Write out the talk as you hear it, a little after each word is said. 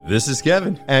This is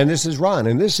Kevin. And this is Ron.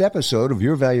 And this episode of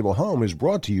Your Valuable Home is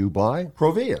brought to you by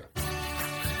Provia.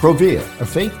 Provia, a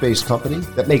faith-based company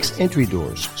that makes entry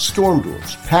doors, storm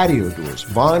doors, patio doors,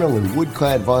 vinyl and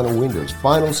wood-clad vinyl windows,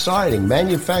 vinyl siding,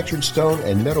 manufactured stone,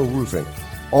 and metal roofing,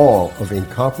 all of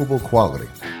incomparable quality.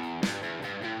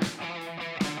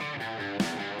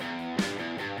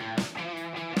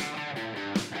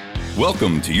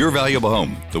 Welcome to Your Valuable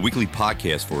Home, the weekly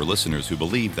podcast for listeners who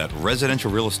believe that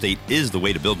residential real estate is the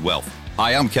way to build wealth.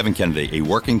 Hi, I'm Kevin Kennedy, a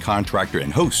working contractor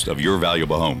and host of Your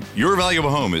Valuable Home. Your Valuable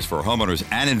Home is for homeowners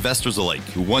and investors alike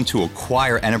who want to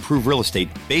acquire and improve real estate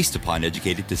based upon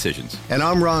educated decisions. And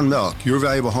I'm Ron Melk, Your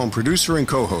Valuable Home producer and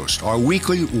co-host. Our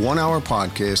weekly one-hour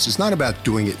podcast is not about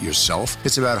doing it yourself.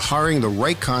 It's about hiring the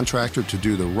right contractor to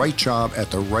do the right job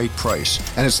at the right price.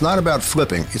 And it's not about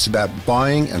flipping. It's about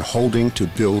buying and holding to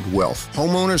build wealth.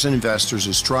 Homeowners and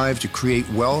investors strive to create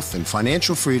wealth and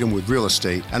financial freedom with real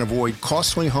estate and avoid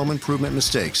costly home improvement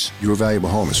mistakes. Your Valuable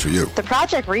Home is for you. The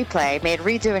Project Replay made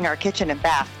redoing our kitchen and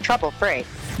bath trouble-free.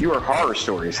 Your horror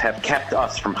stories have kept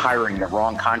us from hiring the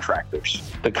wrong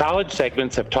contractors. The college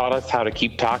segments have taught us how to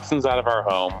keep toxins out of our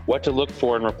home, what to look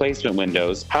for in replacement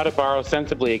windows, how to borrow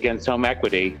sensibly against home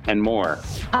equity, and more.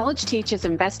 College teaches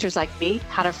investors like me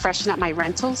how to freshen up my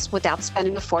rentals without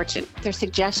spending a fortune. Their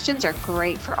suggestions are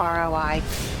great for ROI.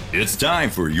 It's time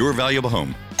for Your Valuable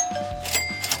Home.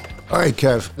 All right,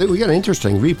 Kev, we got an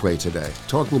interesting replay today,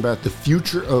 talking about the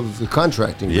future of the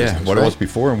contracting business. Yeah, what it was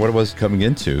before and what it was coming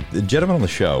into. The gentleman on the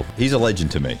show, he's a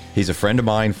legend to me. He's a friend of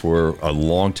mine for a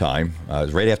long time.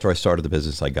 Right after I started the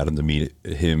business, I got him to meet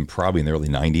him probably in the early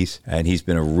 90s, and he's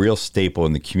been a real staple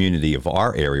in the community of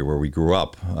our area where we grew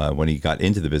up when he got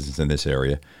into the business in this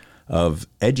area, of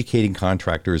educating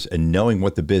contractors and knowing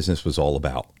what the business was all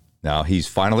about. Now, he's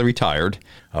finally retired,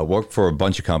 worked for a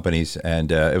bunch of companies,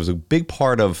 and it was a big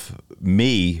part of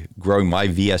me growing my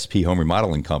VSP home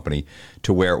remodeling company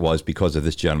to where it was because of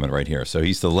this gentleman right here. So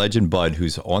he's the legend Bud,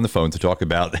 who's on the phone to talk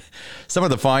about some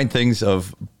of the fine things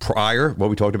of prior,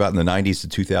 what we talked about in the 90s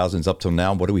to 2000s up till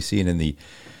now. What are we seeing in the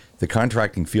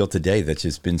contracting field today that's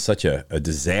just been such a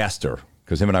disaster?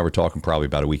 Because him and I were talking probably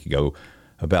about a week ago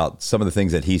about some of the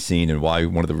things that he's seen and why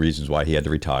one of the reasons why he had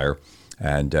to retire.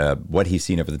 And what he's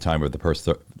seen over the time of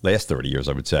the last 30 years,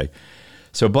 I would say.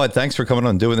 So, Bud, thanks for coming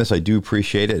on and doing this. I do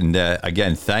appreciate it. And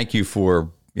again, thank you for,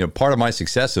 part of my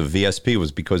success of VSP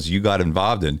was because you got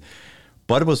involved in.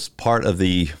 Bud was part of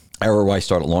the era where I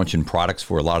started launching products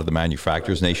for a lot of the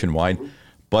manufacturers nationwide.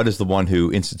 Bud is the one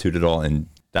who instituted it all, and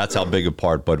that's how big a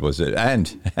part Bud was.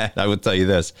 And I would tell you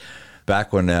this,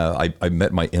 back when I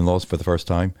met my in-laws for the first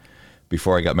time,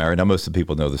 before I got married. Now, most of the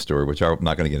people know the story, which I'm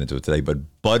not going to get into it today, but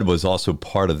Bud was also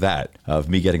part of that, of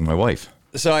me getting my wife.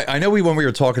 So I know when we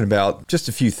were talking about just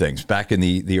a few things back in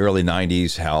the early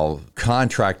 90s, how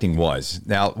contracting was.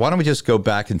 Now, why don't we just go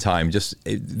back in time, just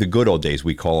the good old days,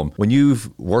 we call them. When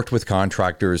you've worked with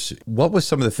contractors, what was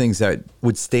some of the things that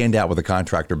would stand out with a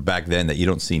contractor back then that you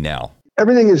don't see now?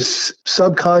 Everything is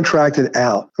subcontracted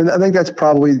out. And I think that's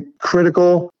probably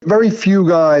critical. Very few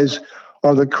guys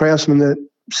are the craftsmen that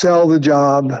sell the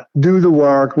job, do the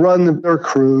work, run their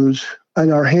crews,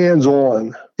 and are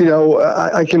hands-on.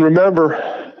 I can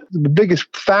remember the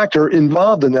biggest factor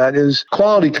involved in that is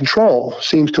quality control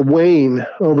seems to wane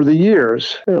over the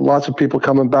years. Lots of people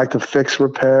coming back to fix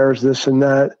repairs, this and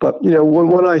that. But,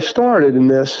 when I started in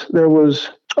this, there was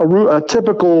a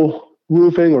typical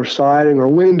roofing or siding or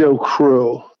window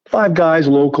crew, 5 guys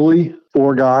locally,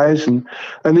 4 guys, and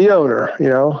the owner,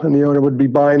 and the owner would be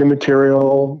buying the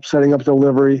material, setting up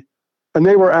delivery. And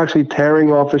they were actually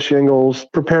tearing off the shingles,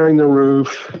 preparing the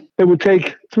roof. It would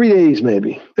take 3 days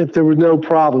maybe, if there was no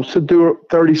problems, to do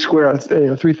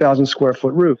a 3,000 square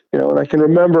foot roof. And I can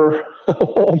remember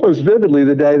almost vividly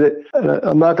the day that,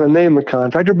 I'm not going to name the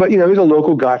contractor, but, he's a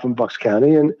local guy from Bucks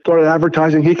County and started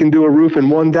advertising he can do a roof in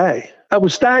 1 day. That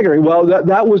was staggering. Well,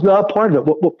 that was not part of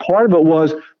it. What part of it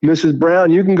was, Mrs. Brown,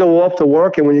 you can go off to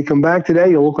work, and when you come back today,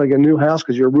 you'll look like a new house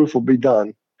because your roof will be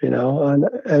done.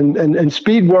 And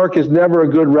speed work is never a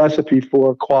good recipe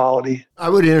for quality. I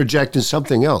would interject in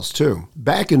something else, too.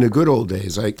 Back in the good old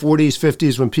days, like 40s,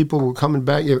 50s, when people were coming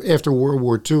back after World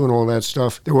War II and all that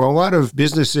stuff, there were a lot of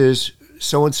businesses,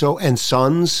 so-and-so and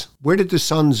Sons. Where did the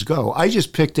Sons go? I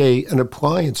just picked an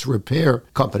appliance repair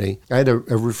company. I had a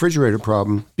refrigerator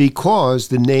problem because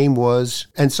the name was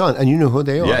and Son, and you know who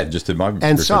they are. Yeah, just in my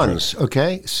and Sons.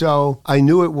 Okay, so I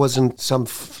knew it wasn't some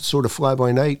sort of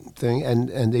fly-by-night thing,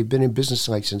 and they've been in business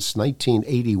like since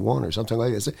 1981 or something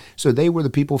like that. So they were the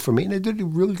people for me, and they did a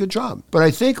really good job. But I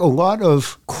think a lot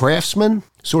of craftsmen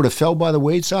sort of fell by the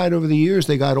wayside over the years.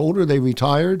 They got older, they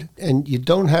retired, and you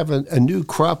don't have a new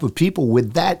crop of people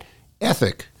with that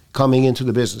ethic coming into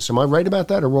the business. Am I right about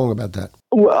that or wrong about that?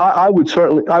 Well, I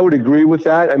would agree with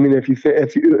that. I mean,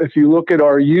 if you look at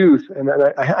our youth, and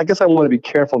I guess I want to be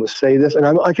careful to say this, and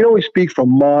I can only speak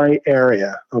from my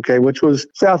area, okay, which was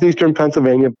southeastern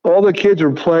Pennsylvania. All the kids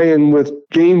were playing with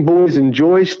Game Boys and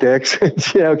joysticks,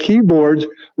 and, keyboards,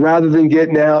 rather than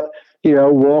getting out,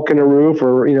 walking a roof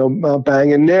or,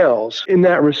 banging nails. In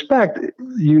that respect,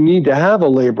 you need to have a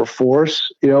labor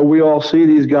force. We all see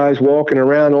these guys walking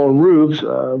around on roofs.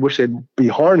 Wish they'd be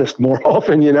harnessed more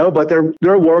often, but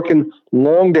they're working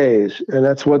long days. And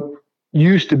that's what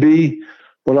used to be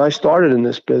when I started in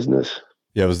this business.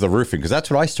 Yeah, it was the roofing, because that's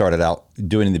what I started out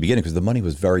doing in the beginning, because the money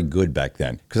was very good back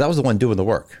then, because I was the one doing the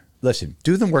work. Listen,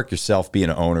 do the work yourself,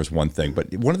 being an owner is one thing,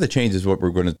 but one of the changes, what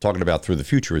we're going to talk about through the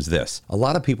future is this. A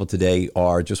lot of people today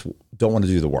don't want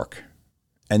to do the work.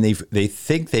 And they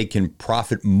think they can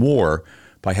profit more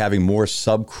by having more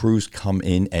sub crews come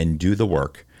in and do the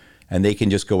work, and they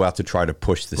can just go out to try to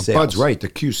push the sales. Bud's right. The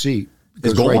QC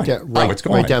is going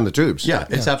right down the tubes. Yeah,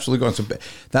 it's absolutely going. So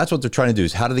that's what they're trying to do,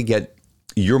 is how do they get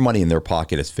your money in their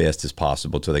pocket as fast as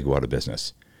possible till they go out of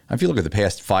business. And if you look at the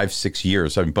past 5-6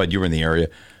 years, Bud, you were in the area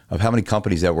of how many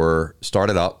companies that were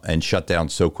started up and shut down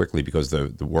so quickly because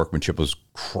the workmanship was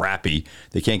crappy.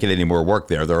 They can't get any more work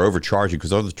there. They're overcharging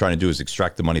because all they're trying to do is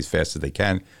extract the money as fast as they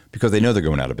can because they know they're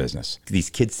going out of business. These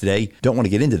kids today don't want to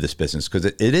get into this business because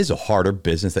it is a harder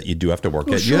business that you do have to work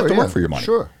at. You have to work for your money.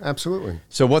 Sure, absolutely.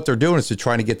 So what they're doing is they're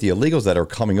trying to get the illegals that are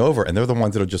coming over, and they're the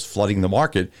ones that are just flooding the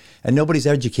market, and nobody's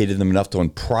educated them enough on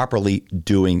properly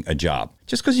doing a job.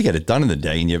 Just because you get it done in the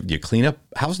day and you clean up,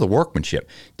 how's the workmanship?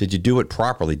 Did you do it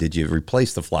properly? Did you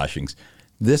replace the flashings?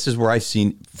 This is where I've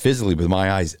seen physically with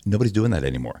my eyes, nobody's doing that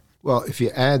anymore. Well, if you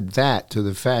add that to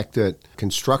the fact that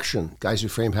construction, guys who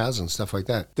frame houses and stuff like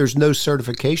that, there's no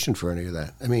certification for any of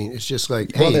that. I mean, it's just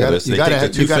like, hey, you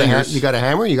got a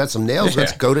hammer, you got some nails,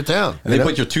 let's go to town. And they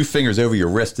put your 2 fingers over your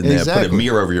wrist and then put a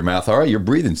mirror over your mouth. All right, you're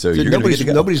breathing, so you're going to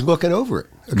go. Nobody's looking over it.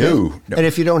 Okay? No. And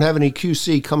if you don't have any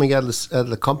QC coming out of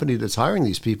the company that's hiring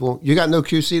these people, you got no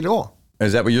QC at all.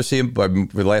 Is that what you're seeing for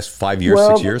the last 5 years,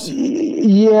 6 years?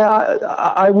 Yeah,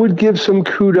 I would give some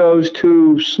kudos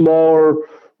to smaller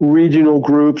regional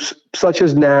groups such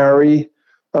as NARI,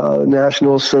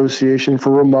 National Association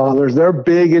for Remodelers. They're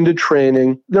big into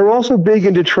training. They're also big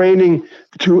into training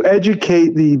to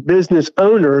educate the business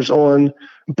owners on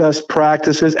best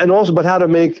practices and also about how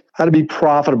to be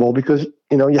profitable, because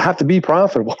you have to be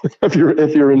profitable if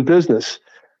you're in business.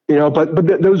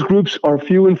 But those groups are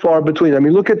few and far between. I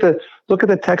mean, look at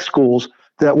the tech schools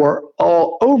that were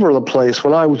all over the place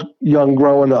when I was young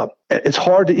growing up. It's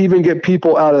hard to even get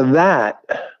people out of that.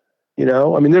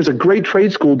 I mean, there's a great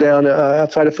trade school down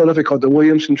outside of Philadelphia called the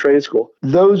Williamson Trade School.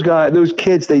 Those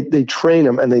kids, they train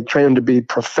them, and they train them to be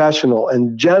professional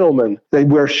and gentlemen. They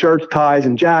wear shirts, ties,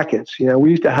 and jackets. We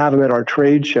used to have them at our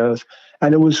trade shows.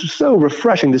 And it was so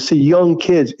refreshing to see young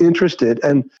kids interested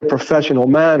in a professional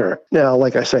manner. Now,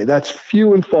 like I say, that's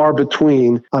few and far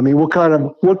between. I mean, what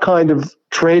kind of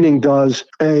training does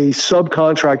a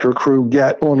subcontractor crew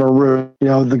get on a roof?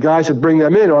 The guys that bring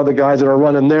them in are the guys that are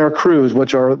running their crews,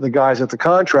 which are the guys that the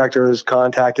contractor is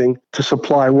contacting to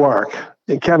supply work.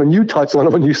 And Kevin, you touched on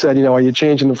it when you said, are you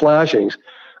changing the flashings?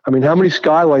 I mean, how many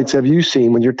skylights have you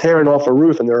seen when you're tearing off a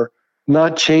roof and they're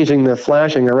not changing the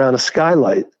flashing around a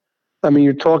skylight? I mean,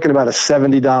 you're talking about a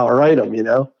 $70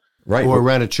 item, Right. Or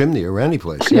around a chimney or any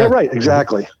place. Yeah, right.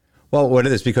 Exactly. Well, what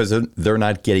it is, because they're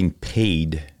not getting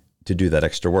paid to do that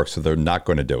extra work, so they're not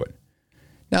going to do it.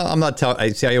 Now, I'm not telling,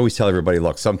 I always tell everybody,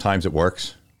 look, sometimes it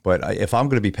works, but if I'm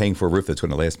going to be paying for a roof that's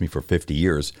going to last me for 50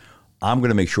 years, I'm going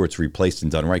to make sure it's replaced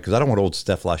and done right, because I don't want old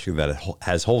step flashing that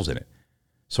has holes in it.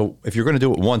 So if you're going to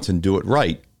do it once and do it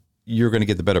right, you're going to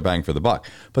get the better bang for the buck.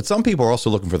 But some people are also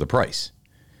looking for the price.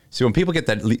 So when people get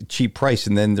that cheap price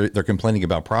and then they're complaining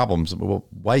about problems, well,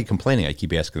 why are you complaining? I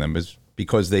keep asking them, is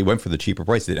because they went for the cheaper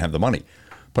price. They didn't have the money.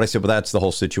 But I said, well, that's the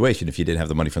whole situation. If you didn't have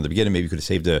the money from the beginning, maybe you could have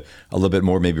saved a little bit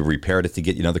more, maybe repaired it to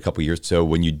get another couple of years. So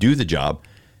when you do the job,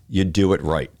 you do it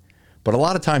right. But a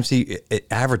lot of times,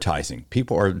 advertising,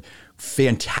 people are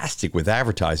fantastic with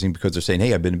advertising because they're saying,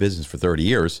 hey, I've been in business for 30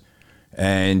 years.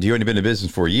 And you've only been in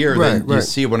business for a year, then you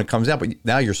see it when it comes out, but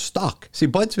now you're stuck. See,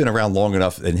 Bud's been around long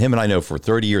enough, and him and I know for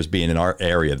 30 years being in our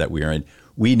area that we are in,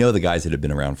 we know the guys that have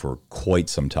been around for quite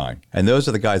some time. And those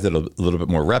are the guys that are a little bit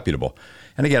more reputable.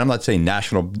 And again, I'm not saying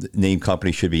national name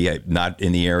companies should be not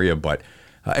in the area, but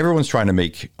everyone's trying to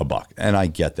make a buck. And I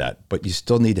get that. But you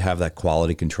still need to have that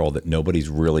quality control that nobody's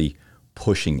really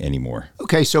pushing anymore.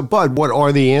 Okay, so Bud, what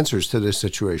are the answers to this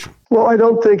situation? Well, I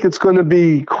don't think it's going to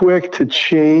be quick to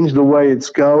change the way it's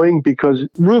going because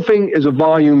roofing is a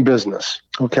volume business.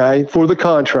 okay, for the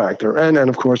contractor, and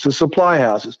of course the supply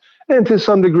houses, and to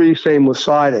some degree, same with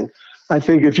siding. I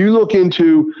think if you look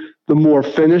into the more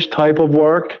finished type of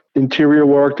work, interior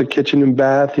work, the kitchen and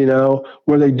bath,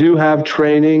 where they do have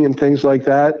training and things like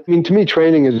that. I mean, to me,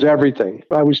 training is everything.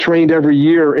 I was trained every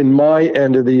year in my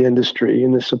end of the industry,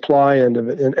 in the supply end of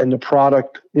it, and the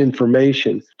product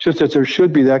information, just as there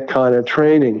should be that kind of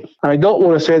training. I don't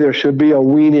want to say there should be a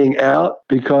weaning out,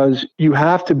 because you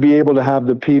have to be able to have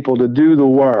the people to do the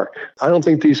work. I don't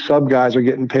think these sub guys are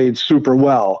getting paid super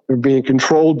well. They're being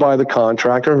controlled by the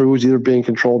contractor, who is either being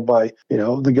controlled by,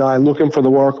 the guy looking for the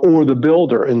work, or the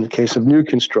builder in the case of new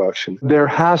construction. There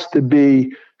has to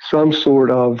be some sort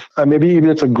of, maybe even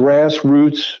it's a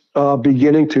grassroots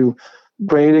beginning to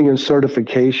training and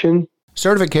certification.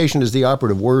 Certification is the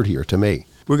operative word here to me.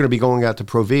 We're going to be going out to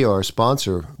Provia, our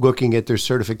sponsor, looking at their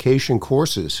certification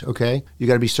courses, okay? You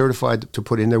got to be certified to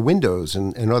put in their windows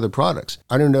and other products.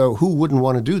 I don't know who wouldn't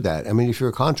want to do that. I mean, if you're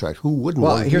a contractor, who wouldn't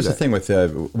want to do that? Well, here's the thing with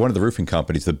one of the roofing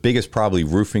companies, the biggest probably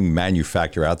roofing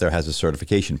manufacturer out there has a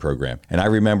certification program. And I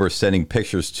remember sending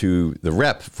pictures to the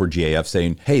rep for GAF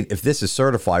saying, hey, if this is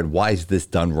certified, why is this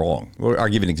done wrong? Well, I'll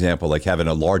give you an example, like having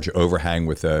a large overhang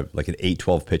with like an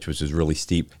 8-12 pitch, which is really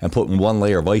steep, and putting one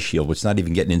layer of ice shield, which is not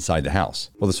even getting inside the house.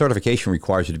 Well, the certification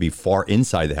requires you to be far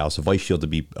inside the house of ice shield to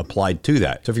be applied to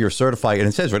that. So if you're certified, and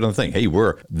it says right on the thing, hey,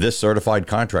 we're this certified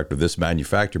contractor, this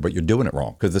manufacturer, but you're doing it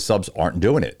wrong because the subs aren't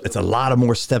doing it. It's a lot of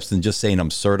more steps than just saying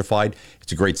I'm certified.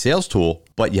 It's a great sales tool,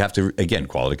 but you have to, again,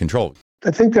 quality control.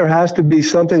 I think there has to be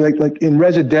something like in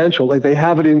residential, like they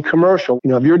have it in commercial.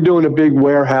 If you're doing a big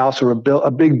warehouse or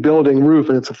a big building roof,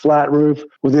 and it's a flat roof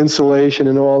with insulation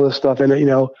and all this stuff, and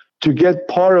to get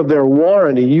part of their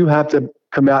warranty, you have to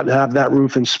come out and have that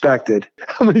roof inspected.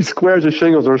 How many squares of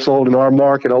shingles are sold in our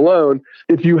market alone?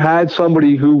 If you had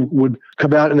somebody who would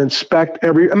come out and inspect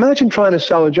imagine trying to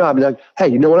sell a job. Like, hey,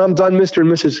 when I'm done, Mr. and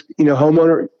Mrs.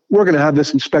 Homeowner, we're going to have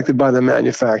this inspected by the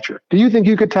manufacturer. Do you think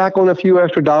you could tackle in a few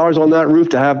extra dollars on that roof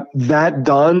to have that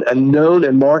done and known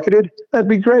and marketed? That'd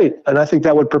be great. And I think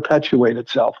that would perpetuate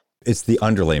itself. It's the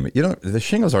underlayment. The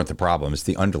shingles aren't the problem. It's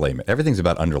the underlayment. Everything's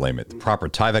about underlayment. The proper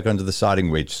Tyvek under the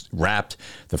siding, where it's wrapped,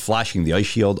 the flashing, the ice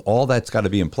shield, all that's got to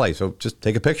be in place. So just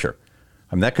take a picture.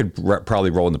 That could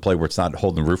probably roll into play where it's not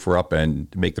holding the roofer up and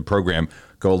make the program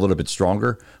go a little bit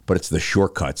stronger, but it's the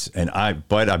shortcuts.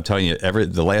 But I'm telling you,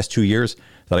 the last 2 years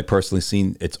that I personally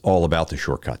seen, it's all about the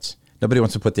shortcuts. Nobody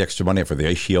wants to put the extra money up for the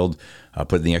ice shield,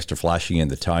 put the extra flashing in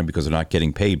the time because they're not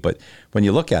getting paid. But when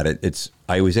you look at it,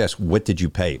 I always ask, what did you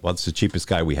pay? Well, it's the cheapest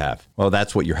guy we have. Well,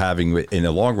 that's what you're having in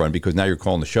the long run, because now you're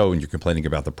calling the show and you're complaining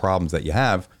about the problems that you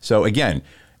have. So again,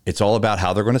 it's all about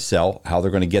how they're going to sell, how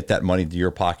they're going to get that money to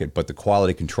your pocket. But the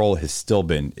quality control has still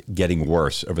been getting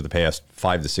worse over the past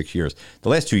 5 to 6 years. The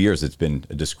last 2 years, it's been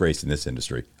a disgrace in this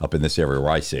industry, up in this area where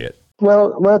I see it.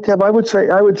 Well, Tim, I would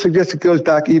suggest it goes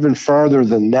back even further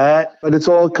than that, but it's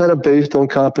all kind of based on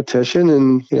competition.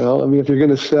 And, if you're going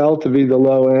to sell to be the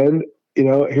low end,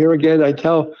 here again, I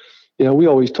tell, we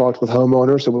always talked with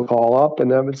homeowners that would call up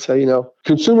and I would say,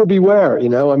 consumer beware,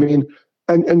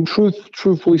 and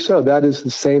truthfully so, that is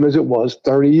the same as it was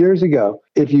 30 years ago.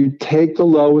 If you take the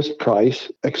lowest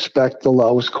price, expect the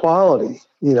lowest quality,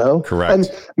 Correct. And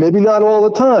maybe not all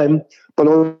the time, but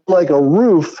on like a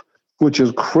roof, which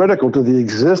is critical to the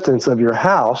existence of your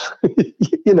house,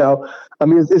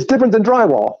 it's different than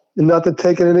drywall. And not to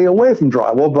take anything away from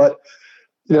drywall, but,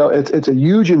 it's a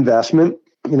huge investment.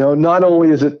 Not only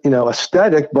is it,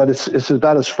 aesthetic, but it's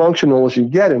about as functional as you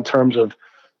get in terms of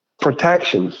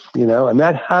protection, and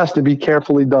that has to be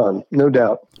carefully done, no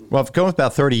doubt. Well, going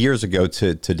about 30 years ago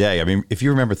to today, if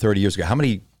you remember 30 years ago, how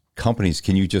many companies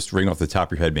can you just ring off the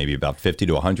top of your head? Maybe about 50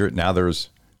 to 100. Now there's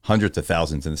hundreds of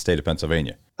thousands in the state of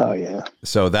Pennsylvania. Oh, yeah.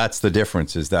 So that's the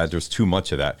difference, is that there's too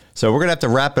much of that. So we're going to have to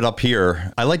wrap it up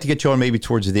here. I'd like to get you on maybe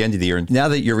towards the end of the year. Now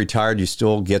that you're retired, you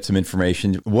still get some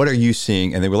information. What are you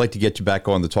seeing? And they would like to get you back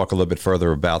on to talk a little bit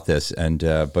further about this. And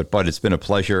but it's been a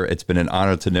pleasure. It's been an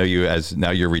honor to know you as now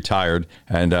you're retired.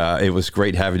 And it was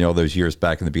great having you all those years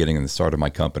back in the beginning and the start of my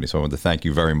company. So I want to thank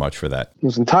you very much for that. It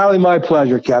was entirely my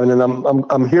pleasure, Kevin. And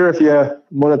I'm here if you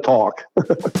want to talk.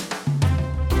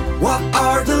 What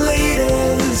are the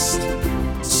latest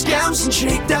scams and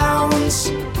shakedowns?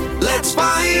 Let's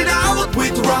find out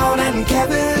with Ron and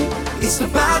Kevin. It's the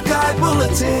Bad Guy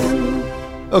Bulletin.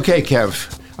 Okay,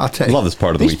 Kev, I'll tell you. Love this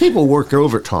part of the week. These people work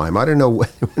overtime. I don't know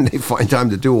when they find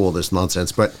time to do all this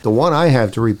nonsense, but the one I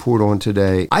have to report on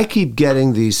today, I keep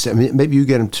getting these. Maybe you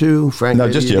get them too, Frank. No,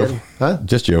 just you. Huh?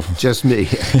 Just you. Just me.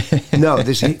 No,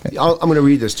 I'm going to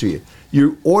read this to you.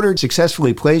 Your order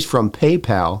successfully placed from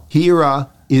PayPal. Here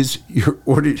is your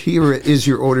order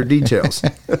details.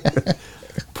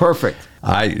 Perfect.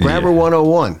 Grammar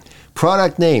 101.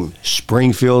 Product name,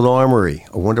 Springfield Armory.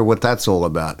 I wonder what that's all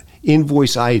about.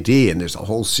 Invoice ID, and there's a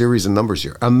whole series of numbers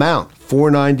here. Amount,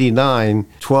 $499,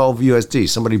 12 USD.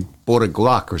 Somebody bought a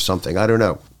Glock or something. I don't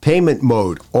know. Payment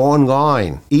mode,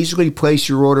 online. Easily place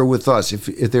your order with us.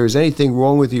 If there is anything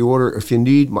wrong with the order, if you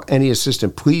need any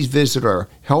assistance, please visit our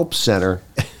help center.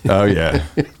 Oh, yeah.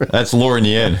 That's luring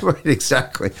you in. Right,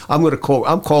 exactly.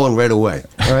 I'm calling right away.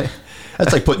 All right.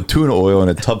 That's like putting tuna oil in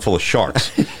a tub full of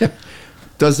sharks.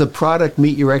 Does the product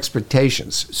meet your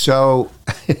expectations? So,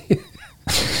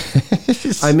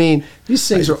 I mean, these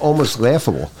things are almost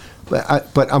laughable.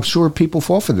 But I'm sure people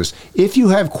fall for this. If you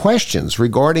have questions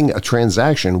regarding a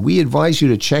transaction, we advise you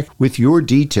to check with your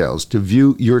details to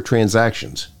view your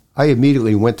transactions. I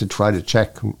immediately went to try to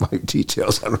check my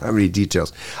details. I don't have any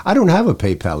details. I don't have a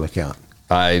PayPal account.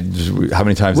 How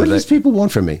many times? What do these people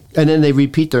want from me? And then they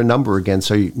repeat their number again,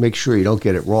 so you make sure you don't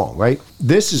get it wrong, right?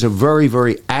 This is a very,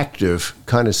 very active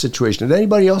kind of situation. Did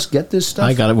anybody else get this stuff?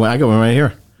 I got it. I got one right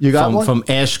here. You got one? From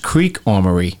Ash Creek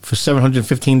Armory for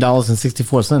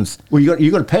 $715.64. Well, you're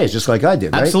going to pay it just like I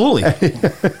did, right? Absolutely.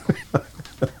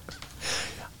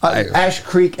 Ash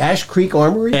Creek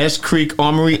Armory? Ash Creek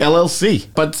Armory, LLC.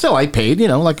 But still, I paid,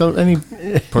 like any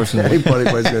person.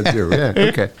 Anybody was going to do. Yeah,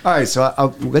 okay. All right,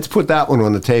 so let's put that one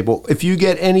on the table. If you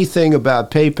get anything about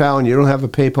PayPal and you don't have a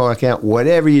PayPal account,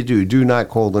 whatever you do not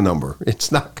call the number.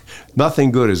 It's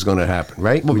nothing good is going to happen,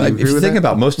 right? Well, if you think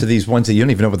about most of these ones that you don't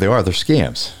even know what they are, they're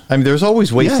scams. I mean, there's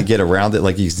always ways to get around it.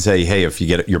 Like you can say, hey, if you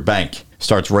get your bank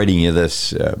starts writing you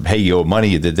this, hey, you owe money,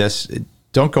 you did this,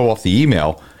 don't go off the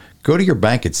email. Go to your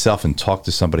bank itself and talk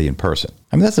to somebody in person.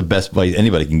 I mean, that's the best advice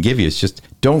anybody can give you. It's just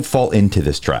don't fall into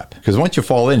this trap. Because once you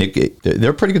fall in,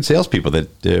 they're pretty good salespeople that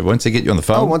once they get you on the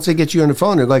phone. Oh, once they get you on the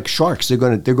phone, they're like sharks. They're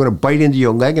going to bite into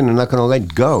your leg and they're not going to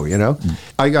let go,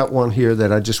 I got one here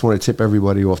that I just want to tip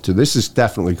everybody off to. This is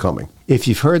definitely coming. If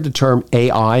you've heard the term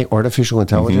AI, artificial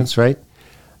intelligence, right?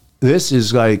 This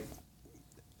is like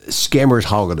scammers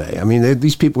holiday. I mean,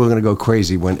 these people are going to go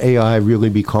crazy when AI really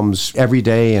becomes every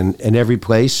day and every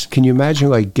place. Can you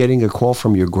imagine like getting a call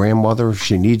from your grandmother?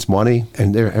 She needs money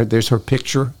and there's her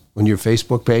picture on your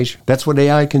Facebook page. That's what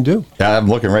AI can do. Yeah, I'm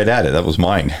looking right at it. That was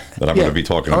mine that I'm going to be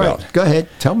talking about. Right. Go ahead.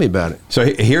 Tell me about it. So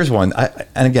here's one.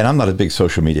 And again, I'm not a big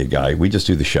social media guy. We just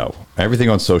do the show. Everything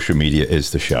on social media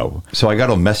is the show. So I got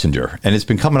on Messenger, and it's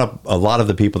been coming up. A lot of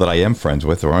the people that I am friends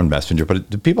with are on Messenger,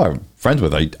 but the people I'm friends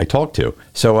with, I talk to.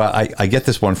 So I get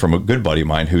this one from a good buddy of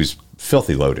mine who's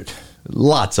filthy loaded.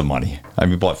 Lots of money. I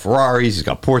mean, he bought Ferraris, he's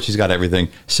got Porsche, he's got everything.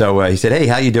 So he said, hey,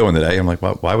 how you doing today? I'm like,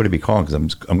 well, why would he be calling?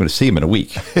 Because I'm going to see him in a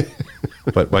week.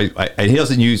 But and he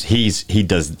doesn't use,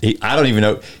 I don't even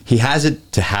know. He has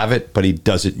it to have it, but he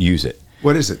doesn't use it.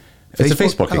 What is it? It's a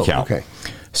Facebook account. Okay.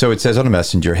 So it says on a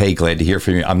Messenger, hey, glad to hear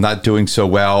from you. I'm not doing so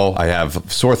well. I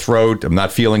have sore throat. I'm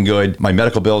not feeling good. My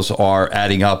medical bills are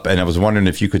adding up, and I was wondering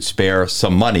if you could spare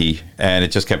some money. And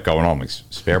it just kept going on. Like,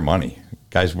 spare money?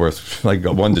 Guy's worth like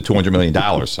 $100 to $200 million.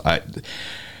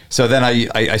 So then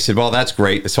I said, well, that's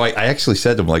great. So I actually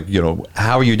said to him, like,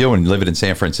 how are you doing living in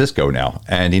San Francisco now?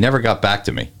 And he never got back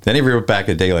to me. Then he wrote back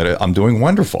a day later, I'm doing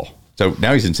wonderful. So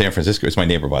now he's in San Francisco. It's my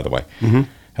neighbor, by the way.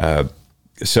 Mm-hmm.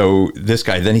 So this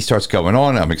guy, then he starts going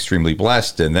on, I'm extremely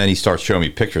blessed. And then he starts showing me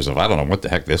pictures of, I don't know what the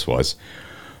heck this was.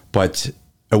 But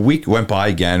a week went by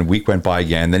again.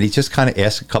 Then he just kind of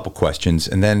asked a couple questions.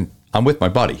 And then I'm with my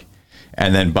buddy.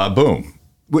 And then, boom.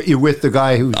 You're with the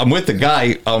guy who... I'm with the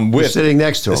guy. Sitting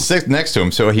next to him. Sitting next to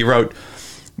him. So he wrote,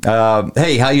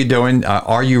 hey, how you doing?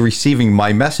 Are you receiving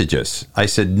my messages? I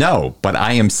said, no, but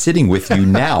I am sitting with you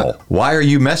now. Why are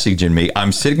you messaging me?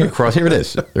 I'm sitting across... Here it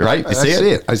is, right? You see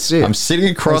it? I see it. I'm sitting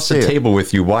across the table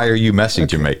with you. Why are you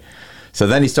messaging me? So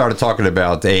then he started talking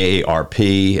about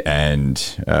AARP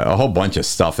and a whole bunch of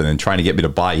stuff and then trying to get me to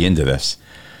buy into this.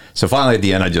 So finally, at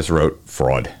the end, I just wrote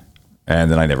fraud. And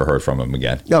then I never heard from him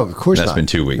again. No, of course not. That's been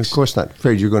 2 weeks. Of course not.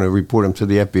 Afraid you're going to report him to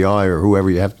the FBI or whoever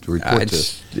you have to report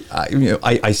to.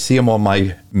 I see him on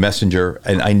my Messenger,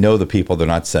 and I know the people they're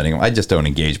not sending them. I just don't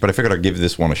engage. But I figured I'd give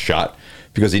this one a shot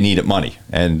because he needed money.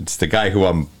 And the guy who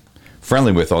I'm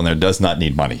friendly with on there does not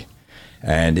need money.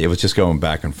 And it was just going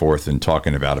back and forth and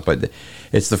talking about it. But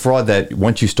it's the fraud that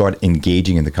once you start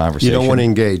engaging in the conversation. You don't want to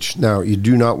engage. No, you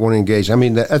do not want to engage. I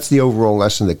mean, that's the overall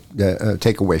lesson that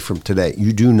take away from today.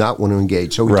 You do not want to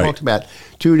engage. So we talked about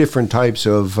two different types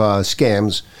of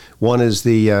scams. One is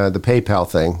the PayPal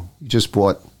thing. You just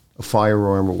bought a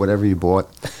firearm or whatever you bought,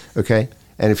 okay?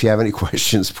 And if you have any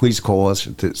questions, please call us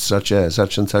to such and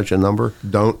such a number.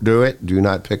 Don't do it. Do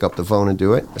not pick up the phone and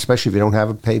do it, especially if you don't have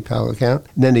a PayPal account.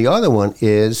 And then the other one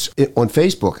is on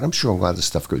Facebook. And I'm sure a lot of this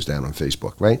stuff goes down on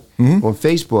Facebook, right? Mm-hmm. On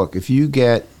Facebook, if you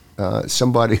get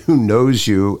somebody who knows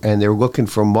you and they're looking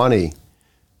for money,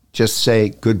 just say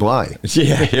goodbye.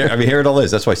 Yeah, here it all is.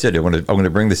 That's why I said I'm going to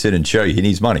bring this in and show you. He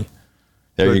needs money.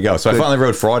 There you go. So I finally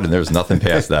wrote fraud, and there's nothing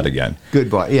past that again.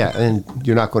 Goodbye. Yeah, and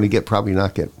you're not going to probably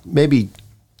not get, maybe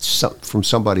from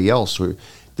somebody else, or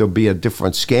there'll be a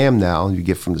different scam now you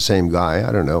get from the same guy.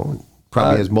 I don't know.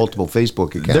 Probably has multiple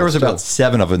Facebook accounts. There was about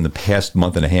 7 of them in the past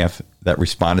month and a half that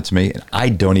responded to me, and I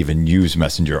don't even use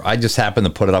Messenger. I just happened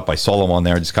to put it up. I saw them on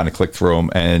there. I just kind of clicked through them,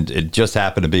 and it just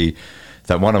happened to be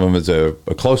that one of them is a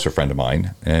closer friend of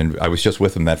mine, and I was just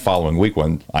with him that following week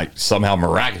when I somehow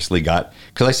miraculously got,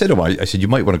 because I said to him, I said, you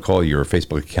might want to call your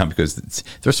Facebook account because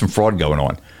there's some fraud going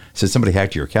on. I said, somebody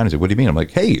hacked your account. He said, what do you mean? I'm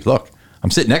like, hey, look,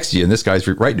 I'm sitting next to you, and this guy's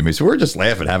writing to me. So we're just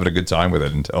laughing, having a good time with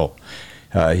it until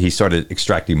he started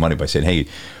extracting money by saying, hey,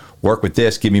 work with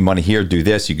this, give me money here, do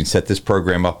this, you can set this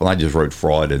program up. And I just wrote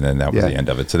fraud, and then that was the end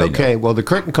of it. So okay, well, the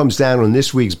curtain comes down on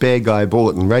this week's Bad Guy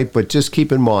Bulletin, right? But just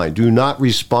keep in mind, do not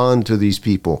respond to these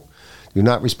people. Do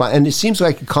not respond. And it seems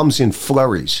like it comes in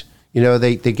flurries. You know,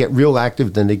 they get real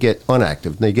active, then they get unactive,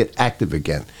 and they get active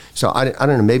again. So I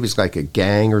don't know, maybe it's like a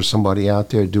gang or somebody out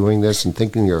there doing this and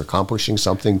thinking they're accomplishing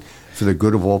something for the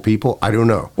good of all people. I don't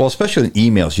know. Well, especially in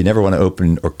emails, you never want to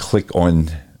open or click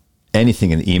on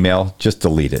anything in email. Just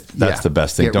delete it. That's the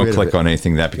best thing. Don't click on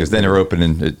anything because then they're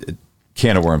opening a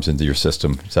can of worms into your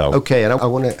system. So okay, and I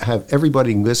want to have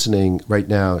everybody listening right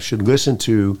now should listen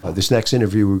to this next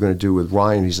interview we're going to do with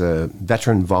Ryan. He's a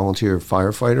veteran volunteer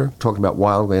firefighter talking about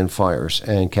wildland fires.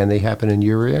 And can they happen in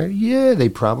your area? Yeah, they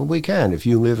probably can. If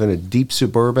you live in a deep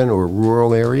suburban or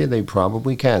rural area, they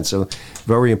probably can. So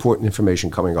very important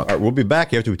information coming up. All right, we'll be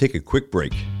back after we take a quick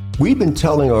break. We've been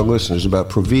telling our listeners about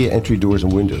Provia entry doors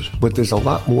and windows, but there's a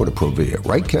lot more to Provia,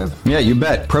 right, Kev? Yeah, you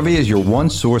bet. Provia is your one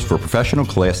source for professional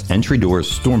class entry doors,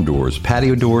 storm doors,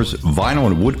 patio doors, vinyl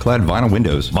and wood-clad vinyl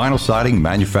windows, vinyl siding,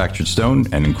 manufactured stone,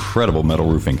 and incredible metal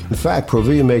roofing. In fact,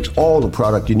 Provia makes all the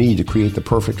product you need to create the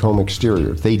perfect home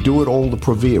exterior. They do it all the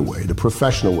Provia way, the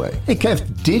professional way. Hey,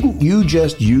 Kev, didn't you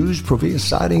just use Provia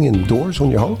siding and doors on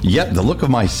your home? Yep, the look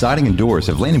of my siding and doors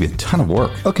have landed me a ton of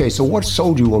work. Okay, so what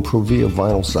sold you on Provia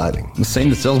vinyl siding? The same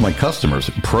that sells my customers.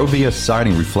 Provia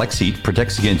siding reflects heat,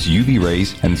 protects against UV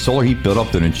rays, and solar heat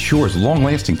buildup that ensures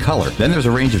long-lasting color. Then there's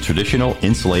a range of traditional,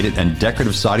 insulated, and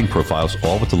decorative siding profiles,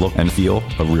 all with the look and feel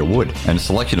of real wood, and a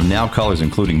selection of now colors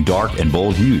including dark and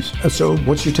bold hues. So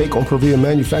what's your take on Provia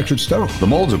manufactured stone? The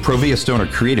molds of Provia stone are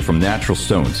created from natural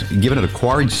stones, giving it a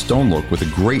quarried stone look with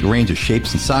a great range of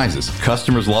shapes and sizes.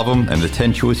 Customers love them, and the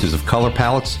 10 choices of color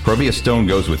palettes, Provia stone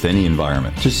goes with any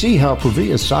environment. To see how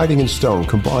Provia siding and stone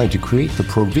combine to create the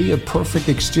Provia perfect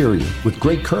exterior with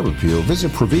great curb appeal, visit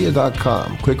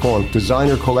Provia.com. Click on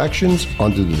Designer Collections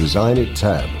under the Design It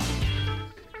tab.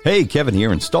 Hey, Kevin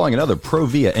here, installing another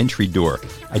Provia entry door.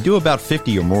 I do about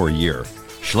 50 or more a year.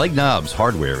 Schlage knobs,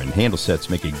 hardware, and handle sets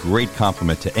make a great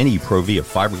complement to any Provia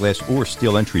fiberglass or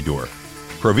steel entry door.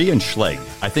 Provia and Schlage,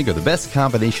 I think, are the best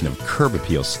combination of curb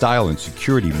appeal, style, and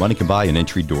security money can buy in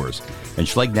entry doors. And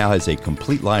Schlage now has a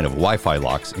complete line of Wi-Fi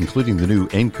locks, including the new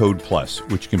Encode Plus,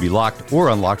 which can be locked or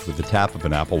unlocked with the tap of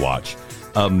an Apple Watch.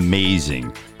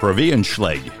 Amazing. Provia and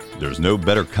Schlage. There's no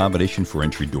better combination for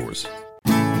entry doors.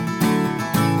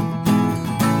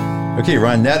 Okay,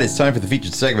 Ron, now it's time for the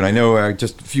featured segment. I know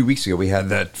just a few weeks ago we had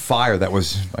that fire that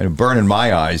was burning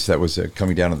my eyes that was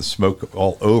coming down in the smoke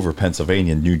all over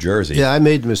Pennsylvania and New Jersey. Yeah, I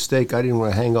made the mistake. I didn't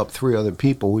want to hang up 3 other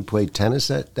people. We played tennis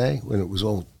that day when it was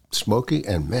all smoky,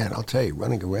 and man, I'll tell you,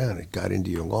 running around, it got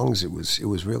into your lungs. It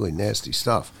was really nasty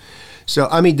stuff. So,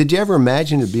 I mean, did you ever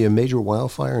imagine it'd be a major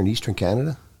wildfire in eastern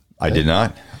Canada? I did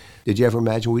not. Did you ever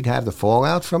imagine we'd have the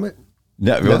fallout from it?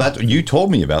 No, well, you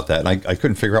told me about that, and I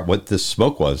couldn't figure out what this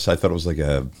smoke was. I thought it was like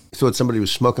a... You thought somebody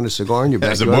was smoking a cigar in your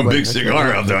backyard? There's one big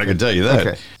cigar out there, I can tell you that.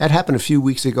 Okay. That happened a few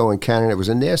weeks ago in Canada. It was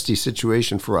a nasty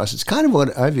situation for us. It's kind of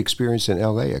what I've experienced in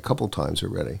L.A. a couple times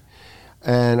already.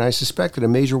 And I suspect that a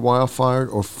major wildfire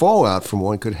or fallout from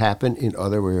one could happen in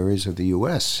other areas of the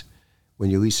U.S.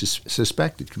 when you least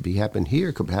suspect it. Could be happen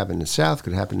here, could happen in the South,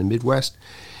 could happen in the Midwest.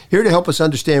 Here to help us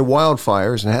understand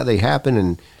wildfires and how they happen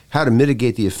and how to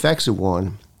mitigate the effects of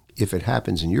one if it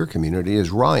happens in your community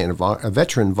is Ryan, a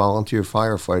veteran volunteer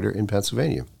firefighter in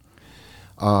Pennsylvania.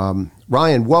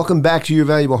 Ryan, welcome back to Your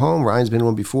Valuable Home. Ryan's been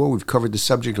on before. We've covered the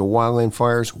subject of wildland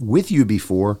fires with you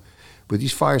before, but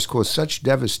these fires cause such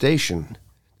devastation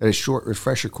that a short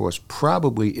refresher course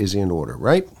probably is in order,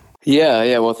 right?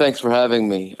 Yeah. Well, thanks for having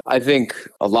me. I think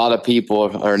a lot of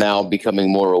people are now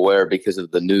becoming more aware because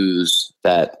of the news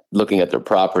that looking at their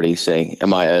property saying,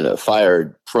 am I in a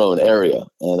fire prone area?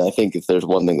 And I think if there's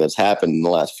one thing that's happened in the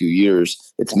last few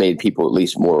years, it's made people at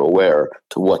least more aware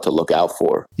to what to look out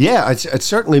for. Yeah, it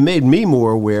certainly made me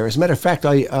more aware. As a matter of fact,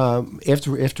 I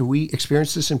after we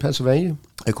experienced this in Pennsylvania,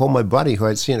 I called my buddy who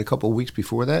I'd seen a couple of weeks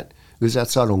before that. It was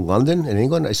outside of London in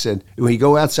England. I said, when you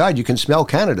go outside, you can smell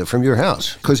Canada from your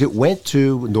house. Because it went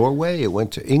to Norway, it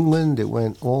went to England, it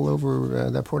went all over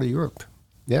that part of Europe.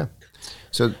 Yeah.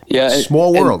 So,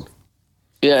 small world.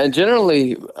 And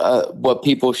generally, what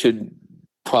people should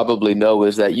probably know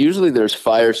is that usually there's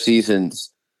fire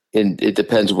seasons, and it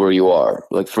depends where you are.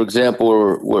 Like, for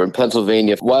example, we're in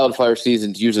Pennsylvania. Wildfire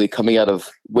season's usually coming out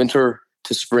of winter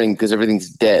to spring because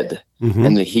everything's dead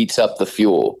and it heats up the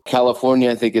fuel.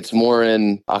 California, I think it's more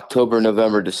in October,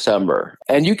 November, December.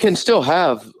 And you can still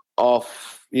have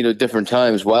different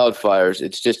times wildfires.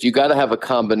 It's just you got to have a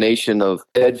combination of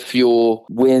dead fuel,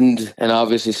 wind, and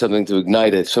obviously something to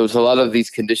ignite it. So it's a lot of these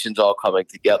conditions all coming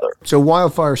together. So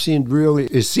wildfire really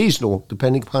is seasonal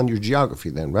depending upon your geography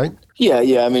then, right?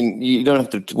 Yeah. I mean, you don't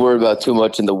have to worry about too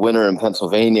much in the winter in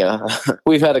Pennsylvania.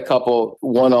 We've had a couple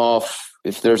one-off.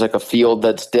 If there's like a field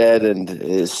that's dead and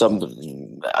is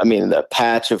a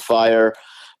patch of fire,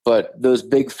 but those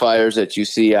big fires that you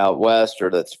see out west or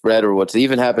that spread or what's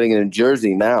even happening in New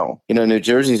Jersey now, New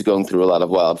Jersey's going through a lot of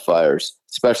wildfires,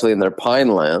 especially in their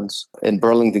pine lands. In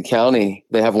Burlington County,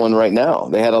 they have one right now.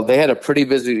 They had a pretty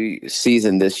busy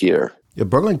season this year. Yeah,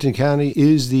 Burlington County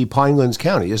is the Pinelands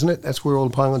County, isn't it? That's where all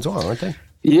the pinelands are, aren't they?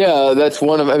 Yeah, that's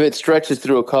one of them. It stretches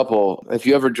through a couple. If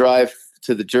you ever drive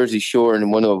to the Jersey Shore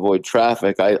and want to avoid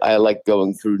traffic, I like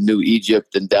going through New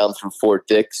Egypt and down through Fort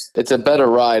Dix. It's a better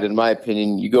ride, in my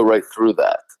opinion. You go right through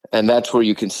that. And that's where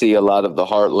you can see a lot of the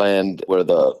heartland where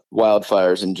the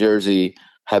wildfires in Jersey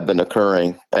have been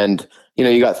occurring. And,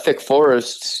 you got thick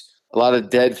forests, a lot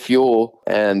of dead fuel,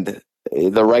 and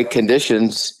the right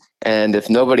conditions. And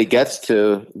if nobody gets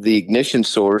to the ignition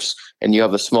source and you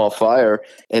have a small fire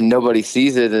and nobody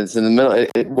sees it and it's in the middle,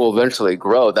 it will eventually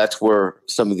grow. That's where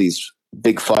some of these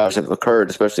big fires have occurred,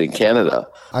 especially in Canada.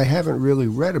 I haven't really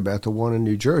read about the one in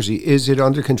New Jersey. Is it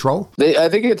under control? I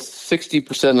think it's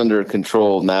 60% under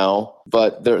control now,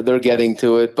 but they're getting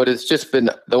to it. But it's just been,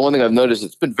 the one thing I've noticed,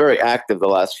 it's been very active the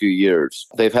last few years.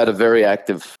 They've had a very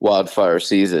active wildfire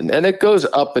season, and it goes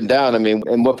up and down. I mean,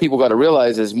 and what people got to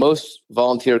realize is most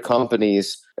volunteer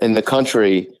companies in the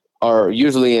country are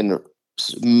usually in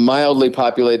mildly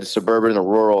populated suburban or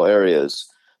rural areas.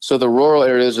 So the rural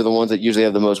areas are the ones that usually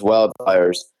have the most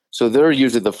wildfires. So they're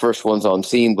usually the first ones on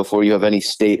scene before you have any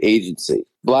state agency.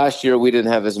 Last year, we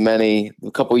didn't have as many.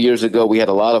 A couple of years ago, we had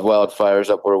a lot of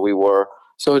wildfires up where we were.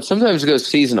 So it sometimes goes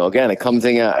seasonal. Again, it comes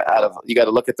in out of, you got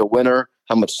to look at the winter.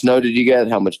 How much snow did you get?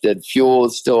 How much dead fuel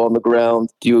is still on the ground?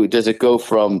 Does it go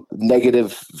from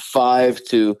 -5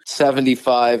 to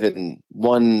 75 in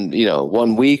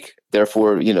one week?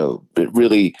 Therefore, it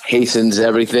really hastens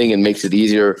everything and makes it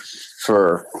easier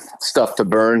for stuff to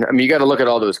burn. I mean, you got to look at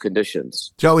all those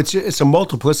conditions. So it's a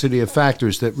multiplicity of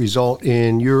factors that result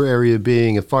in your area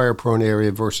being a fire-prone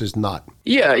area versus not.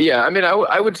 Yeah. I mean,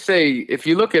 I would say if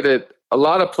you look at it, a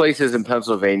lot of places in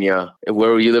Pennsylvania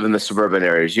where you live in the suburban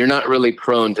areas, you're not really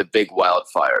prone to big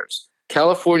wildfires.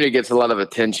 California gets a lot of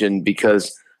attention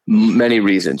because many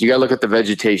reasons. You got to look at the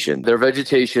vegetation. Their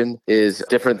vegetation is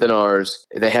different than ours.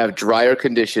 They have drier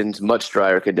conditions, much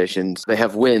drier conditions. They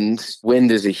have winds.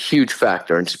 Wind is a huge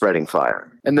factor in spreading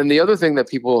fire. And then the other thing that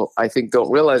people, I think,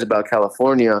 don't realize about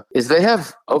California is they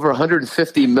have over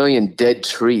 150 million dead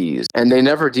trees, and they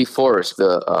never deforest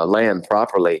the land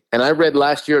properly. And I read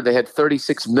last year they had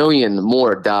 36 million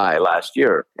more die last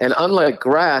year. And unlike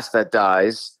grass that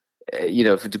dies,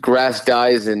 if the grass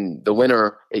dies in the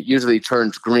winter, it usually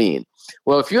turns green.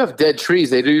 Well, if you have dead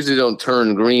trees, they usually don't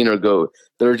turn green or go.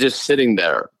 They're just sitting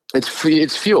there. It's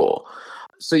fuel.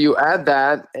 So you add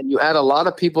that, and you add a lot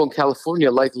of people in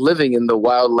California like living in the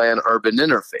wildland urban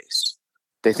interface.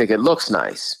 They think it looks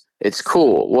nice. It's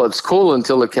cool. Well, it's cool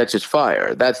until it catches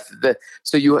fire.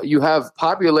 So you have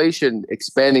population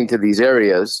expanding to these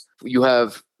areas. You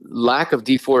have lack of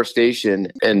deforestation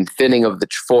and thinning of the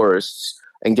forests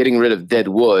and getting rid of dead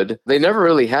wood. They never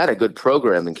really had a good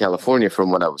program in California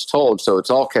from what I was told, so it's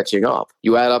all catching up.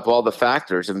 You add up all the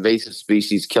factors, invasive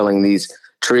species killing these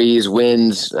trees,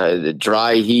 winds,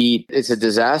 dry heat. It's a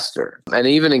disaster. And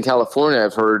even in California,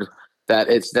 I've heard that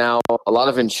it's now a lot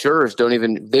of insurers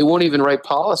won't even write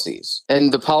policies.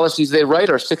 And the policies they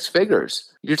write are 6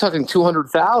 figures. you're talking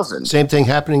 200,000. Same thing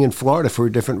happening in Florida for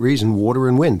a different reason, water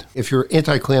and wind. If you're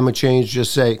anti-climate change,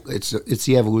 just say it's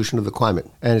the evolution of the climate.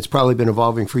 And it's probably been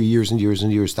evolving for years and years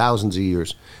and years, thousands of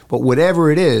years. But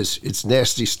whatever it is, it's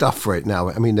nasty stuff right now.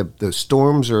 I mean, the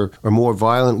storms are more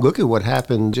violent. Look at what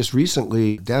happened just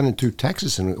recently down in through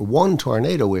Texas, and one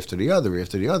tornado after the other,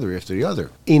 after the other, after the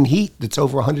other, in heat that's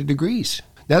over 100 degrees.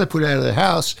 Now they're put out of the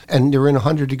house, and they're in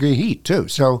 100-degree heat, too.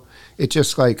 So it's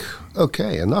just like,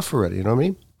 okay, enough already, you know what I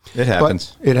mean? It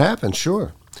happens. But it happens,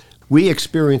 sure. We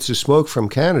experienced the smoke from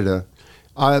Canada.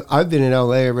 I've been in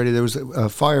L.A. already. There was a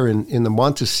fire in the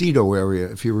Montecito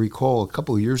area, if you recall, a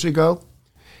couple of years ago.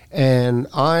 And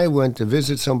I went to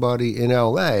visit somebody in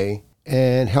L.A.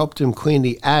 and helped him clean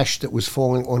the ash that was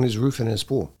falling on his roof in his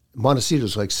pool.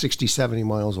 Montecito's like 60, 70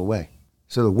 miles away.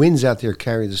 So the winds out there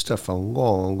carry the stuff a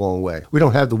long, long way. We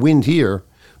don't have the wind here,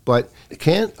 but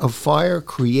can't a fire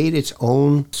create its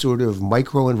own sort of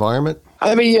micro-environment?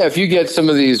 I mean, yeah, if you get some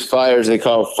of these fires, they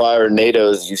call fire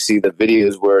tornadoes, you see the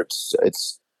videos where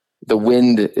it's the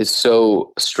wind is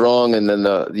so strong, and then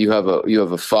you have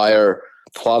a fire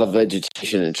plot of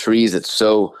vegetation and trees. It's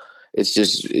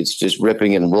just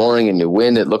ripping and roaring in the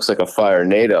wind. It looks like a fire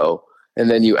tornado. And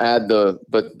then you add the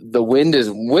wind is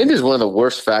one of the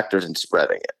worst factors in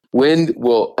spreading it. Wind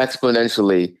will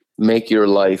exponentially make your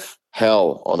life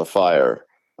hell on a fire.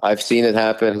 I've seen it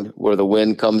happen where the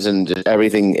wind comes in just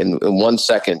everything in 1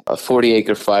 second. A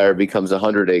 40-acre fire becomes a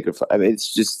 100-acre fire. I mean,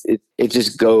 it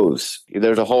just goes.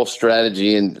 There's a whole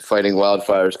strategy in fighting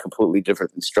wildfires completely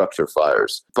different than structure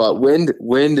fires. But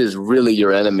wind is really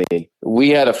your enemy. We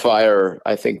had a fire,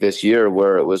 I think, this year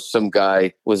where it was some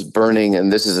guy was burning,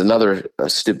 and this is another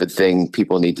stupid thing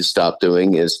people need to stop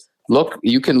doing is look.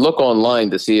 You can look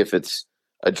online to see if it's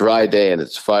a dry day and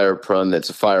it's fire prone, that's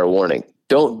a fire warning.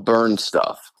 Don't burn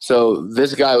stuff. So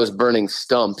this guy was burning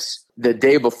stumps. The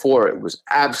day before, it was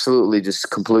absolutely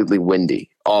just completely windy,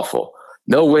 awful.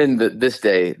 No wind this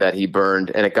day that he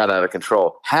burned, and it got out of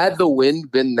control. Had the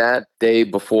wind been that day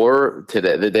before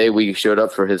today, the day we showed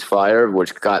up for his fire,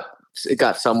 which got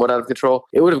somewhat out of control,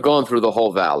 it would have gone through the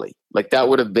whole valley. Like that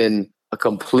would have been a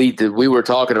complete. We were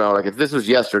talking about like if this was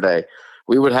yesterday,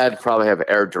 we would probably have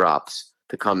airdrops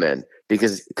to come in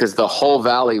because the whole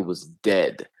valley was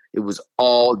dead. It was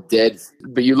all dead.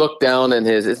 But you look down in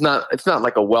it's not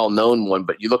like a well-known one,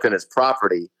 but you look at his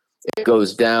property, it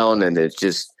goes down, and it's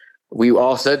just, we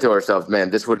all said to ourselves, man,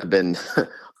 this would have been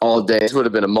all day. This would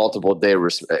have been a multiple day.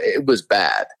 It was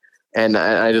bad. And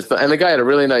I just thought, and the guy had a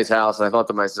really nice house. And I thought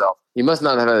to myself, he must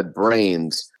not have had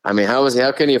brains. I mean,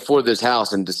 how can he afford this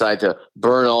house and decide to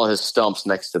burn all his stumps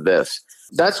next to this?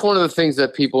 That's one of the things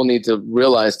that people need to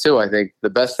realize too. I think the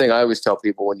best thing I always tell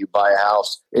people when you buy a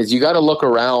house is you got to look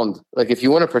around. Like if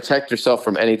you want to protect yourself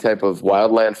from any type of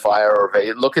wildland fire, or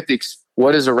look at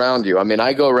what is around you. I mean,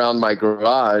 I go around my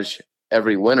garage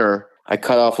every winter. I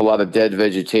cut off a lot of dead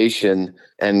vegetation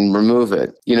and remove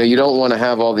it. You know, you don't want to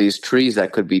have all these trees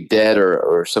that could be dead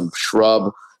or some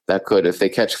shrub that could, if they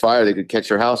catch fire, they could catch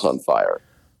your house on fire.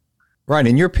 Ryan,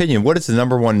 in your opinion, what is the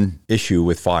number one issue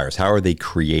with fires? How are they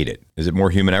created? Is it more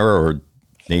human error or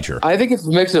nature? I think it's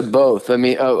a mix of both. I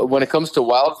mean, when it comes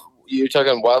to you're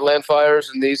talking wildland fires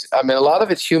and these, I mean, a lot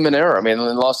of it's human error. I mean,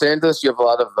 in Los Angeles, you have a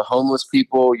lot of the homeless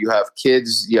people. You have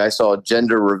kids. Yeah, I saw a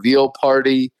gender reveal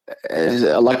party,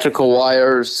 electrical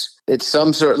wires. It's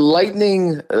some sort of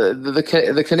lightning.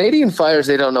 The Canadian fires,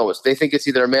 they don't know. They think it's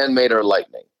either man-made or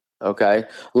lightning. Okay.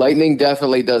 Lightning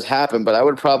definitely does happen, but I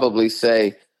would probably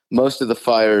say most of the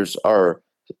fires are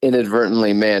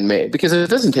inadvertently man-made because it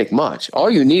doesn't take much. All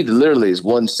you need literally is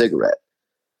one cigarette,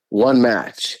 one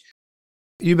match.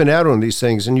 You've been out on these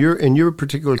things. In your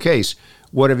particular case,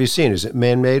 what have you seen? Is it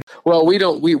man-made? Well,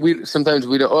 we sometimes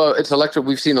we don't. Oh, it's electric.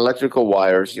 We've seen electrical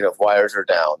wires. You know, if wires are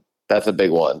down, that's a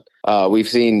big one. We've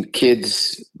seen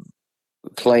kids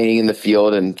playing in the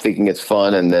field and thinking it's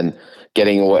fun, and then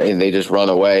getting away, and they just run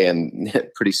away, and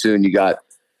pretty soon you got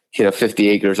 50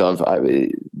 acres on fire.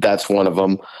 That's one of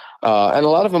them. And a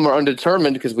lot of them are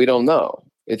undetermined because we don't know.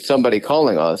 It's somebody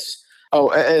calling us. Oh,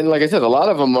 and like I said, a lot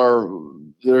of them are.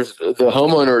 There's the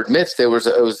homeowner admits they were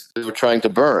trying to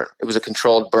burn. It was a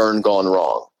controlled burn gone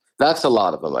wrong. That's a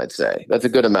lot of them, I'd say. That's a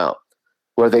good amount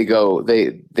where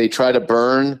they try to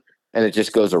burn and it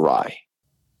just goes awry.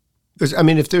 I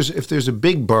mean, if there's a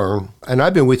big burn, and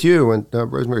I've been with you in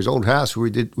Rosemary's old house where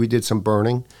we did some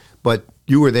burning, but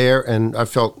you were there, and I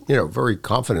felt very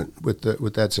confident with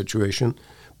that situation.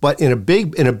 But in a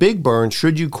big burn,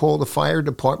 should you call the fire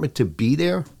department to be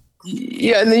there?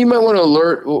 Yeah, and then you might want to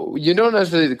alert. You don't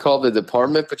necessarily call the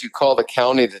department, but you call the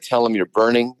county to tell them you're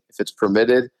burning if it's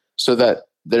permitted, so that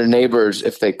their neighbors,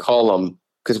 if they call them,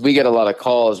 because we get a lot of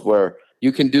calls where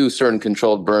you can do certain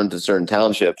controlled burns in certain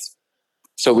townships.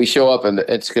 So we show up and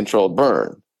it's a controlled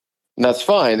burn. And that's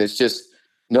fine. It's just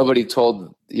nobody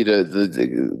told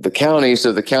the county.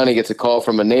 So the county gets a call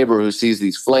from a neighbor who sees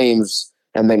these flames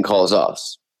and then calls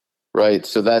us. Right.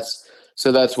 So that's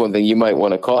one thing you might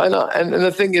want to call. And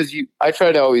the thing is, I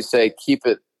try to always say, keep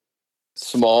it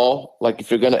small. Like if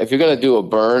you're gonna do a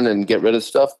burn and get rid of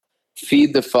stuff,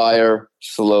 feed the fire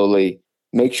slowly.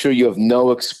 Make sure you have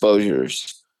no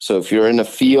exposures. So if you're in a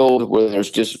field where there's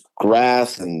just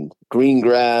grass and green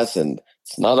grass and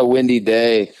it's not a windy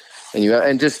day, and you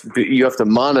have to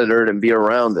monitor it and be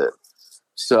around it.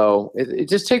 So it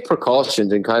just take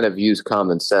precautions and kind of use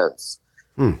common sense.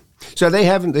 So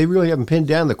they really haven't pinned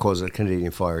down the cause of the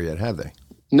Canadian fire yet, have they?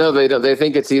 No, they don't. They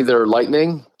think it's either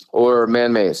lightning or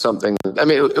man-made something. I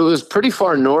mean, it was pretty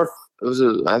far north.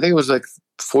 I think it was like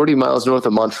 40 miles north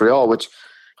of Montreal, which,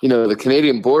 the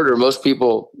Canadian border, most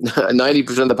people,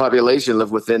 90% of the population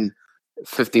live within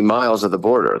 50 miles of the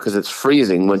border because it's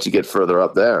freezing once you get further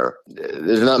up there.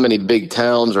 There's not many big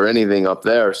towns or anything up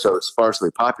there, so it's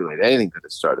sparsely populated. Anything could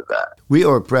have started that. We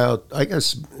are proud, I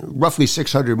guess, roughly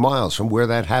 600 miles from where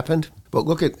that happened. But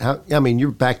look at how,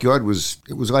 your backyard was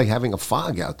like having a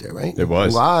fog out there, right? It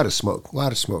was. A lot of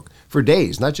smoke for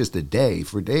days, not just a day,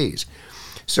 for days.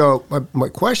 So my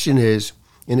question is,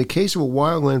 in the case of a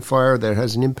wildland fire that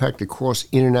has an impact across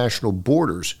international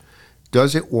borders,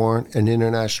 does it warrant an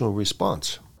international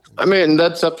response? I mean,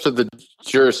 that's up to the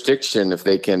jurisdiction if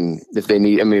they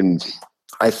need. I mean,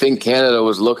 I think Canada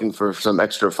was looking for some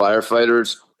extra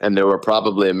firefighters, and there were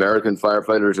probably American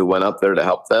firefighters who went up there to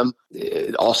help them.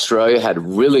 Australia had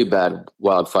really bad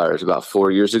wildfires about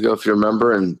 4 years ago, if you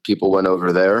remember, and people went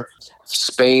over there.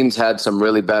 Spain's had some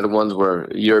really bad ones where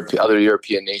other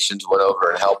European nations went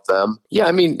over and helped them. Yeah,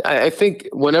 I mean, I think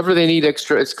whenever they need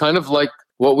extra, it's kind of like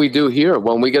what we do here.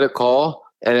 When we get a call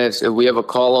and we have a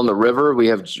call on the river,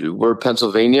 we're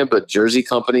Pennsylvania, but Jersey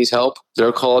companies help.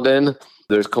 They're called in.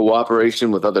 There's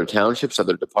cooperation with other townships,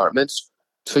 other departments.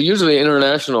 So usually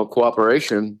international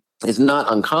cooperation is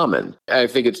not uncommon. I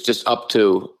think it's just up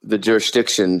to the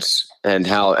jurisdictions and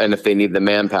if they need the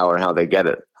manpower, how they get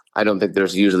it. I don't think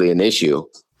there's usually an issue.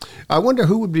 I wonder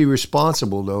who would be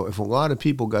responsible, though, if a lot of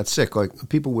people got sick, like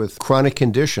people with chronic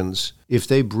conditions, if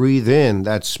they breathe in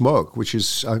that smoke, which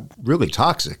is really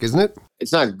toxic, isn't it?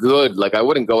 It's not good. Like, I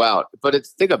wouldn't go out. But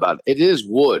think about it. It is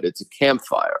wood. It's a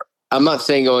campfire. I'm not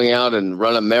saying going out and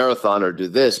run a marathon or do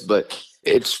this, but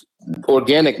it's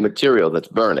organic material that's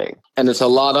burning. And it's a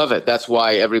lot of it. That's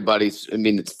why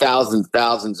it's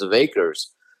thousands of acres.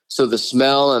 So the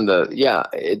smell and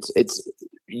it's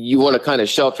you want to kind of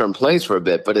shelter in place for a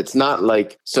bit, but it's not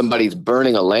like somebody's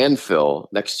burning a landfill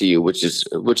next to you,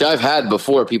 which I've had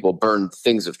before. People burn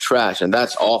things of trash, and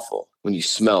that's awful when you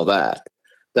smell that.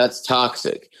 That's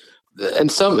toxic. And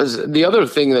the other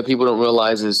thing that people don't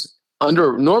realize is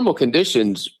under normal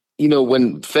conditions,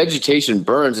 when vegetation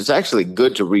burns, it's actually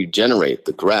good to regenerate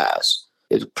the grass.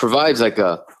 It provides like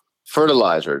a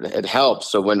fertilizer. It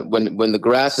helps. So when the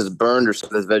grass is burned or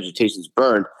some of the vegetation is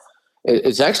burned,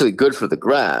 it's actually good for the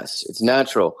grass. It's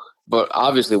natural. But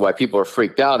obviously why people are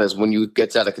freaked out is when you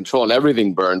gets out of control and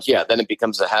everything burns, then it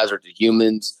becomes a hazard to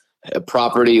humans,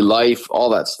 property, life,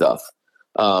 all that stuff.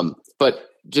 But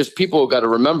just people got to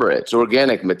remember it's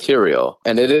organic material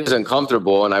and it is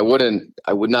uncomfortable. And I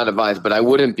would not advise, but I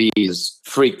wouldn't be as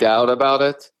freaked out about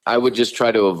it. I would just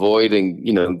try to avoid, and,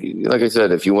 like I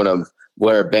said, if you want to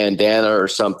wear a bandana or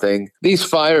something, these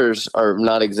fires are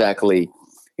not exactly,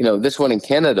 this one in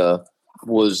Canada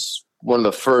was one of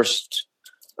the first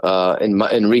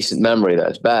in recent memory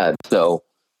that's bad. So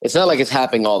it's not like it's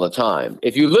happening all the time.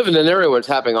 If you live in an area where it's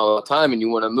happening all the time and you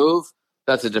want to move,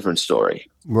 that's a different story.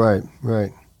 Right.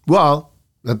 Well,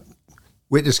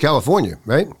 witness California,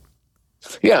 right?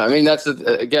 Yeah, I mean, that's,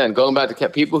 again, going back to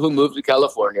people who move to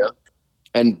California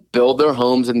and build their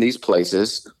homes in these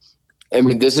places. I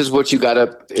mean, this is what you got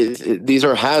to, these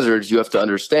are hazards you have to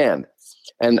understand.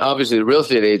 And obviously the real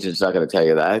estate agent's not going to tell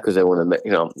you that because they want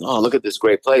to, look at this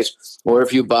great place. Or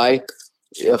if you buy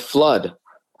a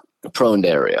flood-prone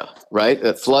area, right?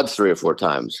 It floods 3 or 4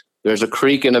 times. There's a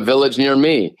creek in a village near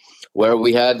me where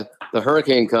we had the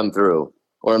hurricane come through,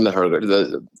 or in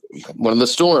one of the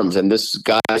storms, and this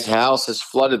guy's house has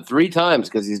flooded 3 times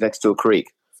because he's next to a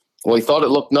creek. Well, he thought it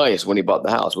looked nice when he bought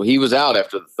the house. Well, he was out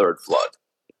after the 3rd flood.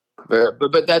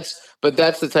 But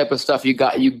that's the type of stuff you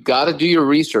got to do your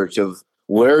research of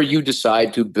where you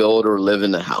decide to build or live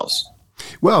in the house.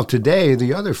 Well, today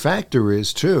the other factor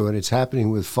is too, and it's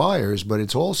happening with fires, but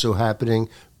it's also happening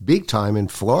big time in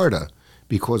Florida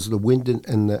because of the wind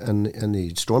and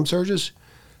the storm surges.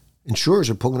 insurers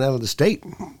are pulling out of the state.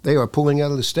 They are pulling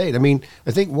out of the state. I mean,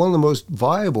 I think one of the most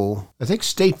viable, I think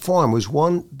State Farm was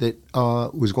one that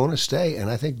was going to stay, and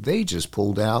I think they just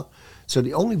pulled out. So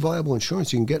the only viable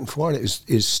insurance you can get in Florida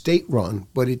is state-run,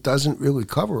 but it doesn't really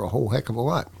cover a whole heck of a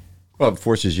lot. Well, it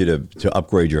forces you to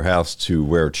upgrade your house to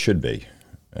where it should be.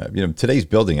 Today's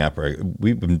building apparatus,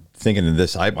 we've been thinking of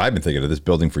this, I've been thinking of this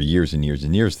building for years and years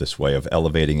and years this way of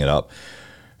elevating it up.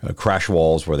 Crash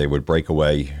walls where they would break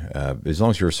away. As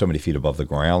long as you're so many feet above the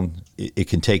ground, it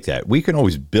can take that. We can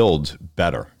always build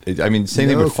better. Same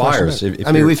thing with fires.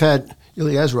 We've had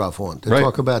Ilya Ezrov on to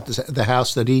talk about the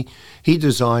house that he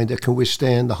designed that can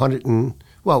withstand the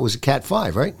it was a Cat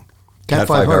 5, right? Cat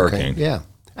 5 hurricane. Yeah.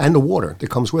 And the water that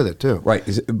comes with it, too. Right.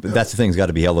 That's the thing. It's got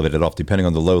to be elevated up depending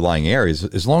on the low-lying areas.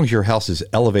 As long as your house is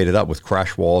elevated up with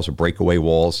crash walls or breakaway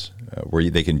walls where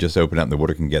they can just open up and the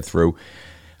water can get through.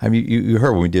 I mean, you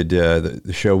heard when we did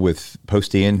the show with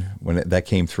Post Ian, when that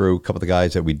came through, a couple of the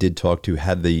guys that we did talk to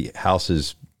had the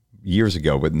houses years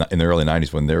ago, but in the early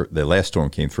 90s when the last storm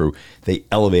came through, they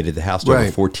elevated the house to over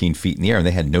 14 feet in the air and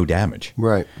they had no damage.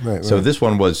 Right. So this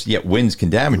one was, winds can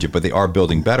damage it, but they are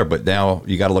building better. But now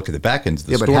you got to look at the back ends of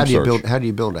the storm surge. How do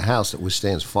you build a house that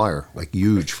withstands fire, like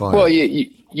huge fire? Well,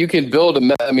 you can build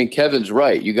Kevin's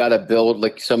right. You got to build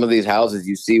like some of these houses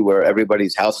you see where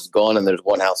everybody's house is gone and there's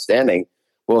one house standing.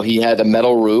 Well, he had a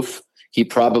metal roof. He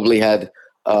probably had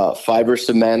fiber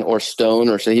cement or stone,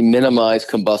 or so he minimized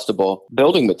combustible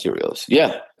building materials.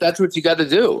 Yeah, that's what you got to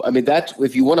do. I mean, that's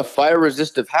if you want a fire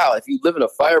resistant house, if you live in a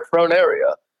fire prone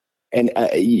area, and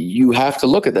you have to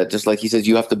look at that. Just like he says,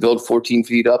 you have to build 14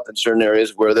 feet up in certain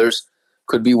areas where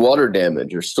could be water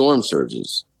damage or storm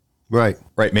surges. Right.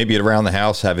 Maybe around the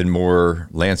house having more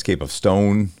landscape of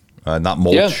stone, not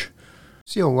mulch. Yeah.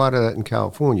 See a lot of that in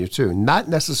California too. Not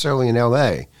necessarily in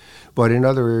LA, but in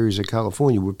other areas of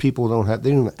California where people don't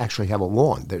actually have a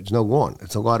lawn. There's no lawn.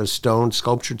 It's a lot of stone,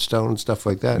 sculptured stone, and stuff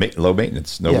like that. Low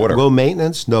maintenance, no water. Low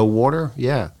maintenance, no water.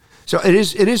 Yeah. So it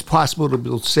is possible to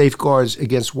build safeguards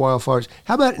against wildfires.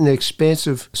 How about in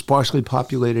expansive, sparsely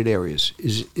populated areas?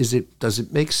 Does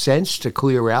it make sense to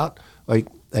clear out like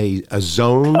a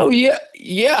zone? Oh yeah.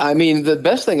 I mean, the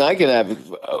best thing I can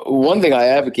have, one thing I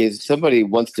advocate is somebody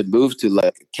wants to move to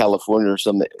like California or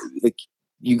something. Like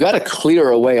you got to clear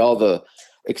away all the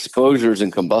exposures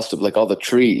and combustible, like all the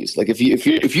trees. Like if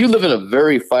you live in a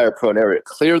very fire prone area,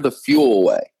 clear the fuel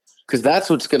away because that's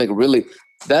what's going to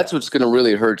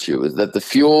really hurt you. Is that the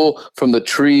fuel from the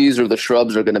trees or the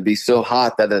shrubs are going to be so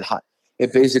hot that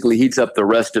it basically heats up the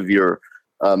rest of your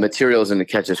materials and it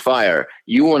catches fire.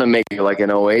 You want to make it like an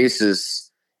oasis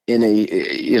in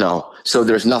so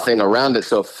there's nothing around it.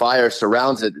 So if fire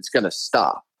surrounds it, it's going to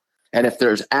stop. And if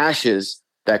there's ashes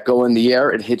that go in the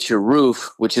air, it hits your roof,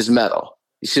 which is metal.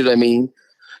 You see what I mean?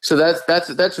 So that's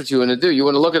what you want to do. You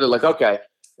want to look at it like, okay,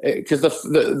 because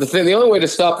the only way to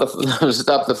stop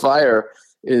the fire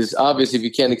is obviously if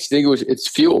you can't extinguish its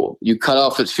fuel, you cut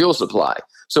off its fuel supply.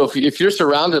 So if you're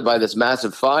surrounded by this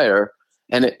massive fire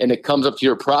and it comes up to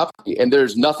your property and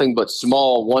there's nothing but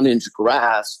small 1-inch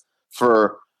grass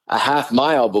for a half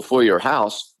mile before your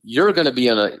house, you're going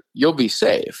to you'll be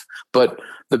safe. But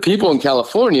the people in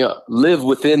California live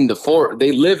within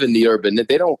they live in the urban.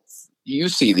 You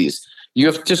see these, you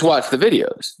have to just watch the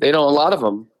videos. A lot of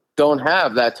them don't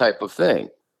have that type of thing.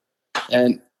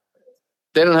 And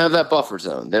they don't have that buffer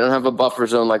zone. They don't have a buffer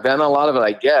zone like that. And a lot of it,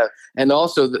 I get. And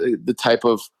also the type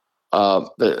of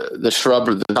the shrub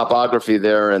or the topography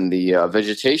there and the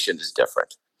vegetation is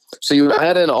different. So you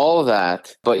add in all of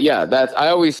that. But yeah, I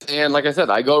always say, and like I said,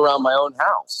 I go around my own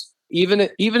house. Even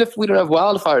if we don't have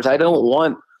wildfires, I don't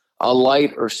want a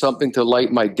light or something to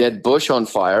light my dead bush on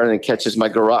fire and it catches my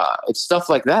garage. It's stuff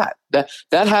like that.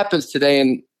 That happens today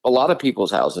in a lot of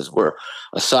people's houses where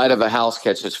a side of a house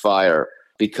catches fire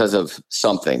because of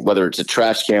something, whether it's a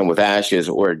trash can with ashes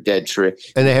or a dead tree.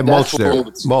 And they have mulch there.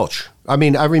 Mulch. I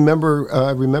mean, I remember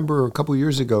a couple of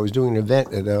years ago, I was doing an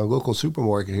event at a local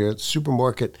supermarket here. The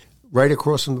supermarket right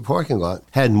across from the parking lot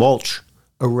had mulch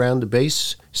around the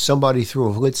base. Somebody threw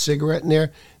a lit cigarette in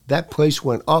there. That place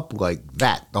went up like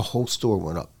that. The whole store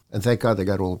went up. And thank God they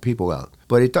got all the people out.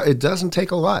 But it doesn't take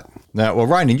a lot. Now, well,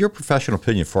 Ryan, in your professional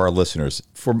opinion for our listeners,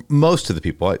 for most of the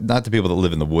people, not the people that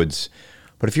live in the woods,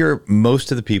 but if you're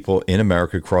most of the people in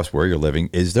America across where you're living,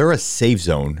 is there a safe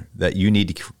zone that you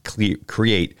need to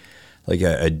create, like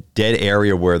a dead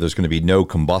area where there's going to be no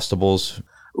combustibles?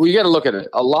 Well, you got to look at it.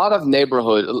 A lot of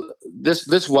neighborhood,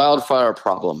 this wildfire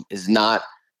problem is not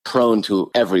prone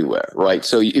to everywhere, right?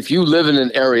 So if you live in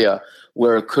an area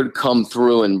where it could come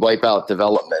through and wipe out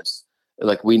developments,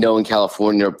 like we know in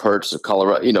California, Perch,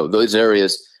 Colorado, those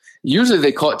areas, usually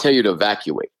they tell you to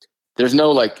evacuate. There's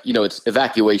no it's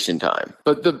evacuation time.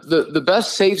 But the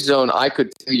best safe zone I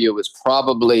could tell you is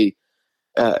probably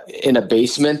in a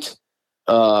basement.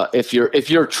 If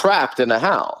you're trapped in a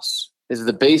house, is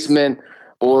the basement,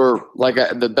 or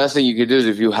the best thing you could do is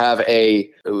if you have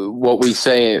what we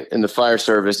say in the fire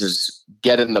service is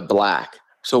get in the black.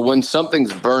 So when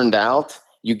something's burned out,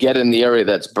 you get in the area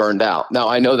that's burned out. Now,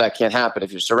 I know that can't happen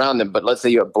if you're surrounded, but let's say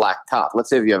you have black top. Let's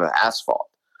say if you have an asphalt.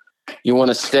 You want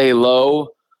to stay low.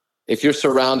 If you're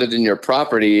surrounded in your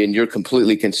property and you're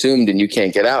completely consumed and you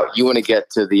can't get out, you want to get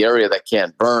to the area that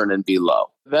can't burn and be low.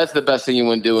 That's the best thing you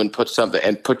want to do, and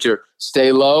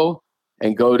stay low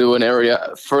and go to an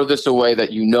area furthest away that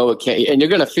it can't, and you're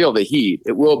going to feel the heat.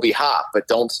 It will be hot, but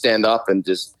don't stand up and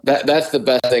that's the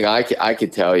best thing I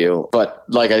could tell you. But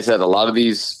like I said, a lot of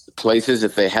these places,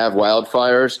 if they have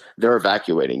wildfires, they're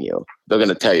evacuating you. They're going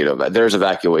to tell you there's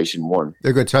evacuation warning.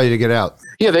 They're going to tell you to get out.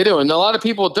 Yeah, they do. And a lot of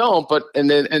people don't,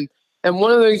 and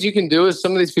one of the things you can do is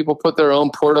some of these people put their own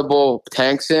portable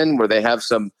tanks in where they have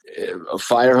some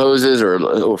fire hoses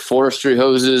or forestry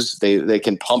hoses. They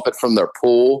can pump it from their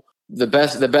pool. The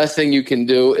best thing you can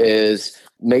do is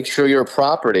make sure your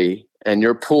property and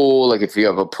your pool, like if you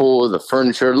have a pool, the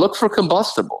furniture, look for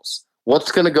combustibles.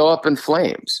 What's going to go up in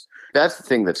flames? That's the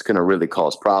thing that's going to really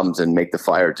cause problems and make the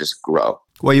fire just grow.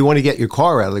 Well, you want to get your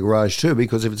car out of the garage too,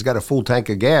 because if it's got a full tank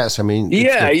of gas, I mean,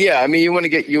 yeah. I mean, you want to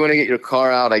get your car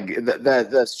out.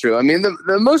 That's true. I mean,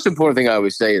 the most important thing I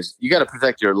always say is you got to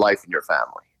protect your life and your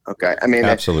family. Okay. I mean,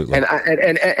 absolutely.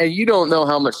 And you don't know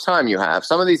how much time you have.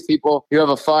 Some of these people, you have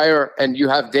a fire and you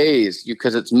have days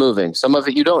because it's moving. Some of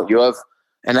it you don't. You have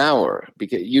an hour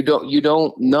because you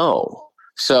don't know.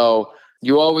 So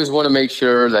you always want to make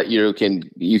sure that you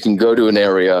can go to an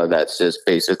area that's just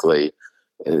basically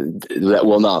that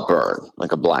will not burn,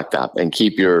 like a blacktop, and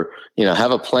keep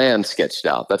have a plan sketched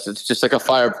out. It's just like a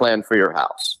fire plan for your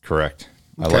house. Correct.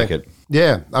 I Okay. like it.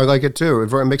 Yeah, I like it too.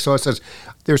 It makes a lot of sense.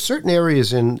 There's certain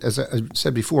areas as I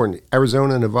said before, in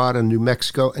Arizona, Nevada, New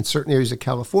Mexico, and certain areas of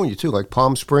California too, like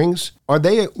Palm Springs. Are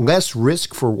they at less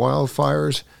risk for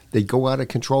wildfires? They go out of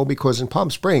control? Because in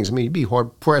Palm Springs, I mean, you'd be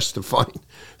hard pressed to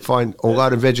find a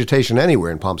lot of vegetation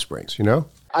anywhere in Palm Springs,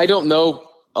 I don't know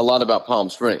a lot about Palm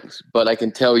Springs, but I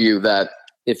can tell you that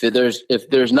if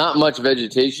there's not much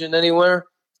vegetation anywhere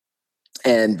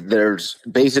and there's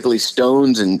basically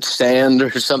stones and sand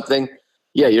or something,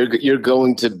 yeah, you're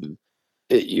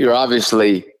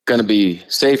obviously going to be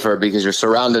safer because you're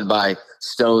surrounded by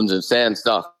stones and sand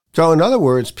stuff. So in other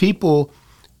words, people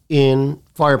in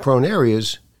fire-prone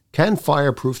areas can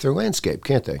fireproof their landscape,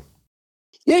 can't they?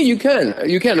 Yeah, you can.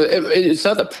 It's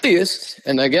not the prettiest.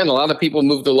 And again, a lot of people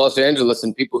move to Los Angeles,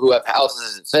 and people who have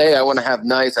houses that say, I want to have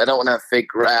I don't want to have fake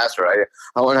grass, or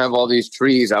I want to have all these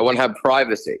trees. I want to have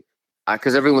privacy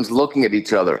because everyone's looking at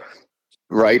each other,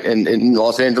 right? And in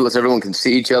Los Angeles, everyone can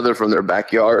see each other from their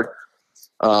backyard.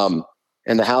 And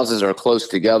the houses are close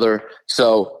together.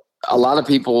 So a lot of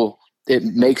people, it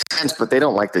makes sense, but they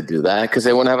don't like to do that because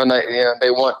they want to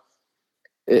have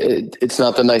it's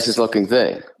not the nicest looking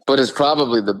thing, but it's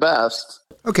probably the best.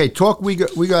 Okay, we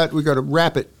got to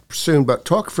wrap it soon, but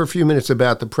talk for a few minutes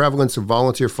about the prevalence of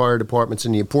volunteer fire departments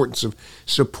and the importance of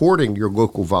supporting your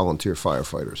local volunteer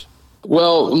firefighters.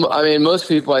 Well, I mean, most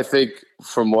people, I think,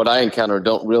 from what I encounter,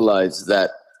 don't realize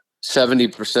that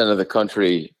 70% of the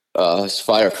country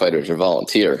firefighters are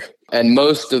volunteer, and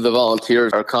most of the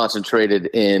volunteers are concentrated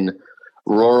in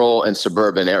rural and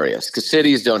suburban areas because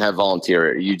cities don't have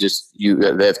volunteer.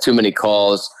 They have too many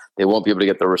calls. They won't be able to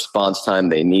get the response time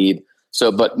they need.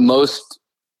 So, but most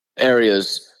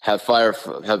areas have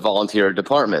volunteer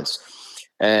departments.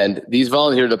 And these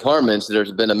volunteer departments,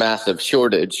 there's been a massive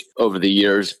shortage over the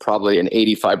years, probably an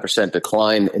 85%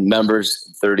 decline in members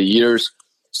in 30 years.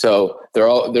 So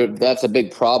that's a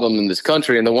big problem in this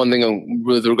country. And the one thing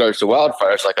with regards to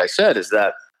wildfires, like I said, is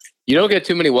that you don't get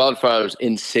too many wildfires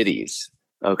in cities,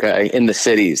 okay, in the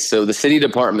cities. So the city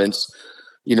departments,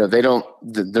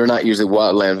 they're not usually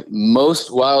wildland. Most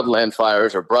wildland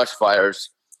fires or brush fires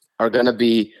are going to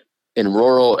be in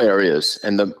rural areas.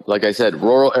 And like I said,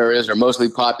 rural areas are mostly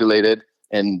populated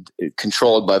and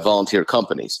controlled by volunteer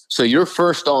companies. So your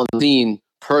first on scene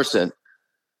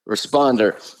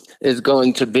responder is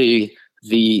going to be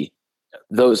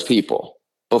those people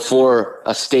before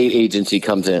a state agency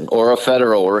comes in or a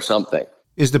federal or something.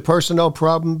 Is the personnel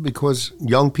problem because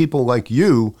young people like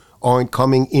you aren't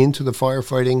coming into the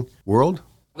firefighting world?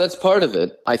 That's part of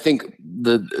it. I think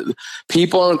the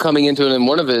people aren't coming into it, and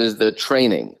one of it is the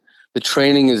training. The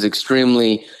training is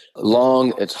extremely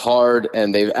long, it's hard,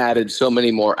 and they've added so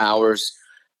many more hours.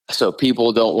 So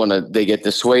people they get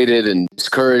dissuaded and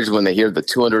discouraged when they hear the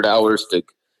 200 hours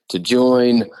to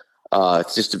join.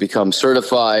 just to become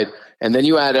certified. And then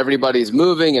you add everybody's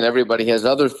moving and everybody has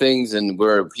other things, and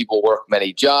where people work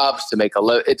many jobs to make a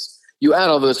living. You add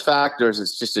all those factors,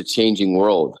 it's just a changing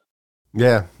world.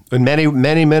 Yeah, in many,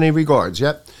 many, many regards.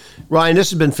 Yep. Ryan,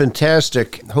 this has been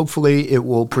fantastic. Hopefully it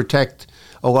will protect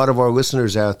a lot of our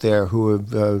listeners out there who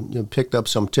have picked up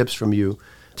some tips from you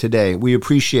today. We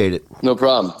appreciate it. No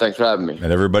problem. Thanks for having me.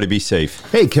 And everybody be safe.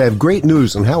 Hey, Kev, great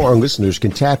news on how our listeners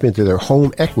can tap into their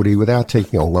home equity without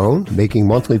taking a loan, making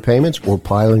monthly payments, or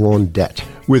piling on debt.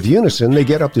 With Unison, they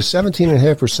get up to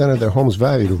 17.5% of their home's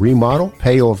value to remodel,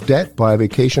 pay off debt, buy a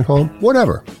vacation home,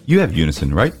 whatever. You have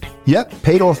Unison, right? Yep,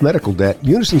 paid off medical debt.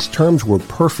 Unison's terms were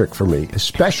perfect for me,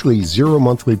 especially 0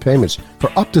 monthly payments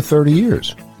for up to 30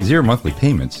 years. 0 monthly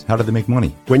payments? How do they make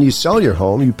money? When you sell your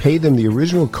home, you pay them the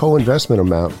original co-investment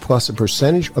amount plus a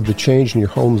percentage of the change in your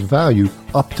home's value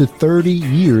up to 30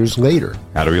 years later.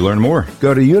 How do we learn more?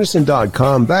 Go to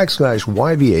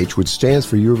unison.com/YVH, which stands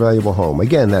for Your Valuable Home.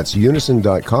 Again, that's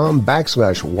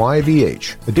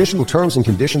unison.com/YVH. Additional terms and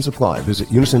conditions apply.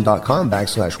 Visit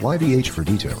unison.com/YVH for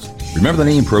details. Remember the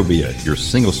name Provia, your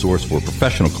single source for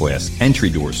professional class, entry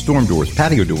doors, storm doors,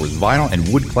 patio doors, vinyl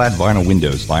and wood-clad vinyl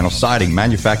windows, vinyl siding,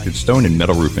 manufactured stone and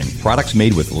metal roofing. Products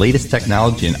made with latest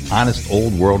technology and honest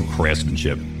old-world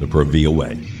craftsmanship. The Provia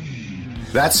way.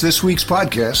 That's this week's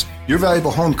podcast. Your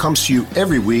Valuable Home comes to you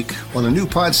every week on the new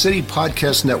Pod City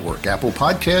Podcast Network, Apple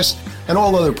Podcasts, and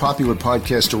all other popular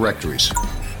podcast directories.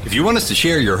 If you want us to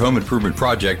share your home improvement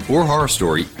project or horror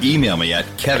story, email me at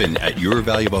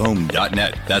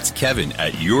kevin@yourvaluablehome.net. That's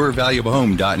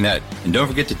kevin@yourvaluablehome.net. And don't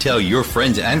forget to tell your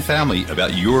friends and family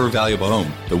about Your Valuable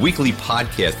Home, the weekly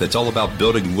podcast that's all about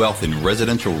building wealth in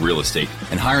residential real estate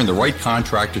and hiring the right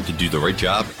contractor to do the right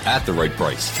job at the right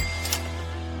price.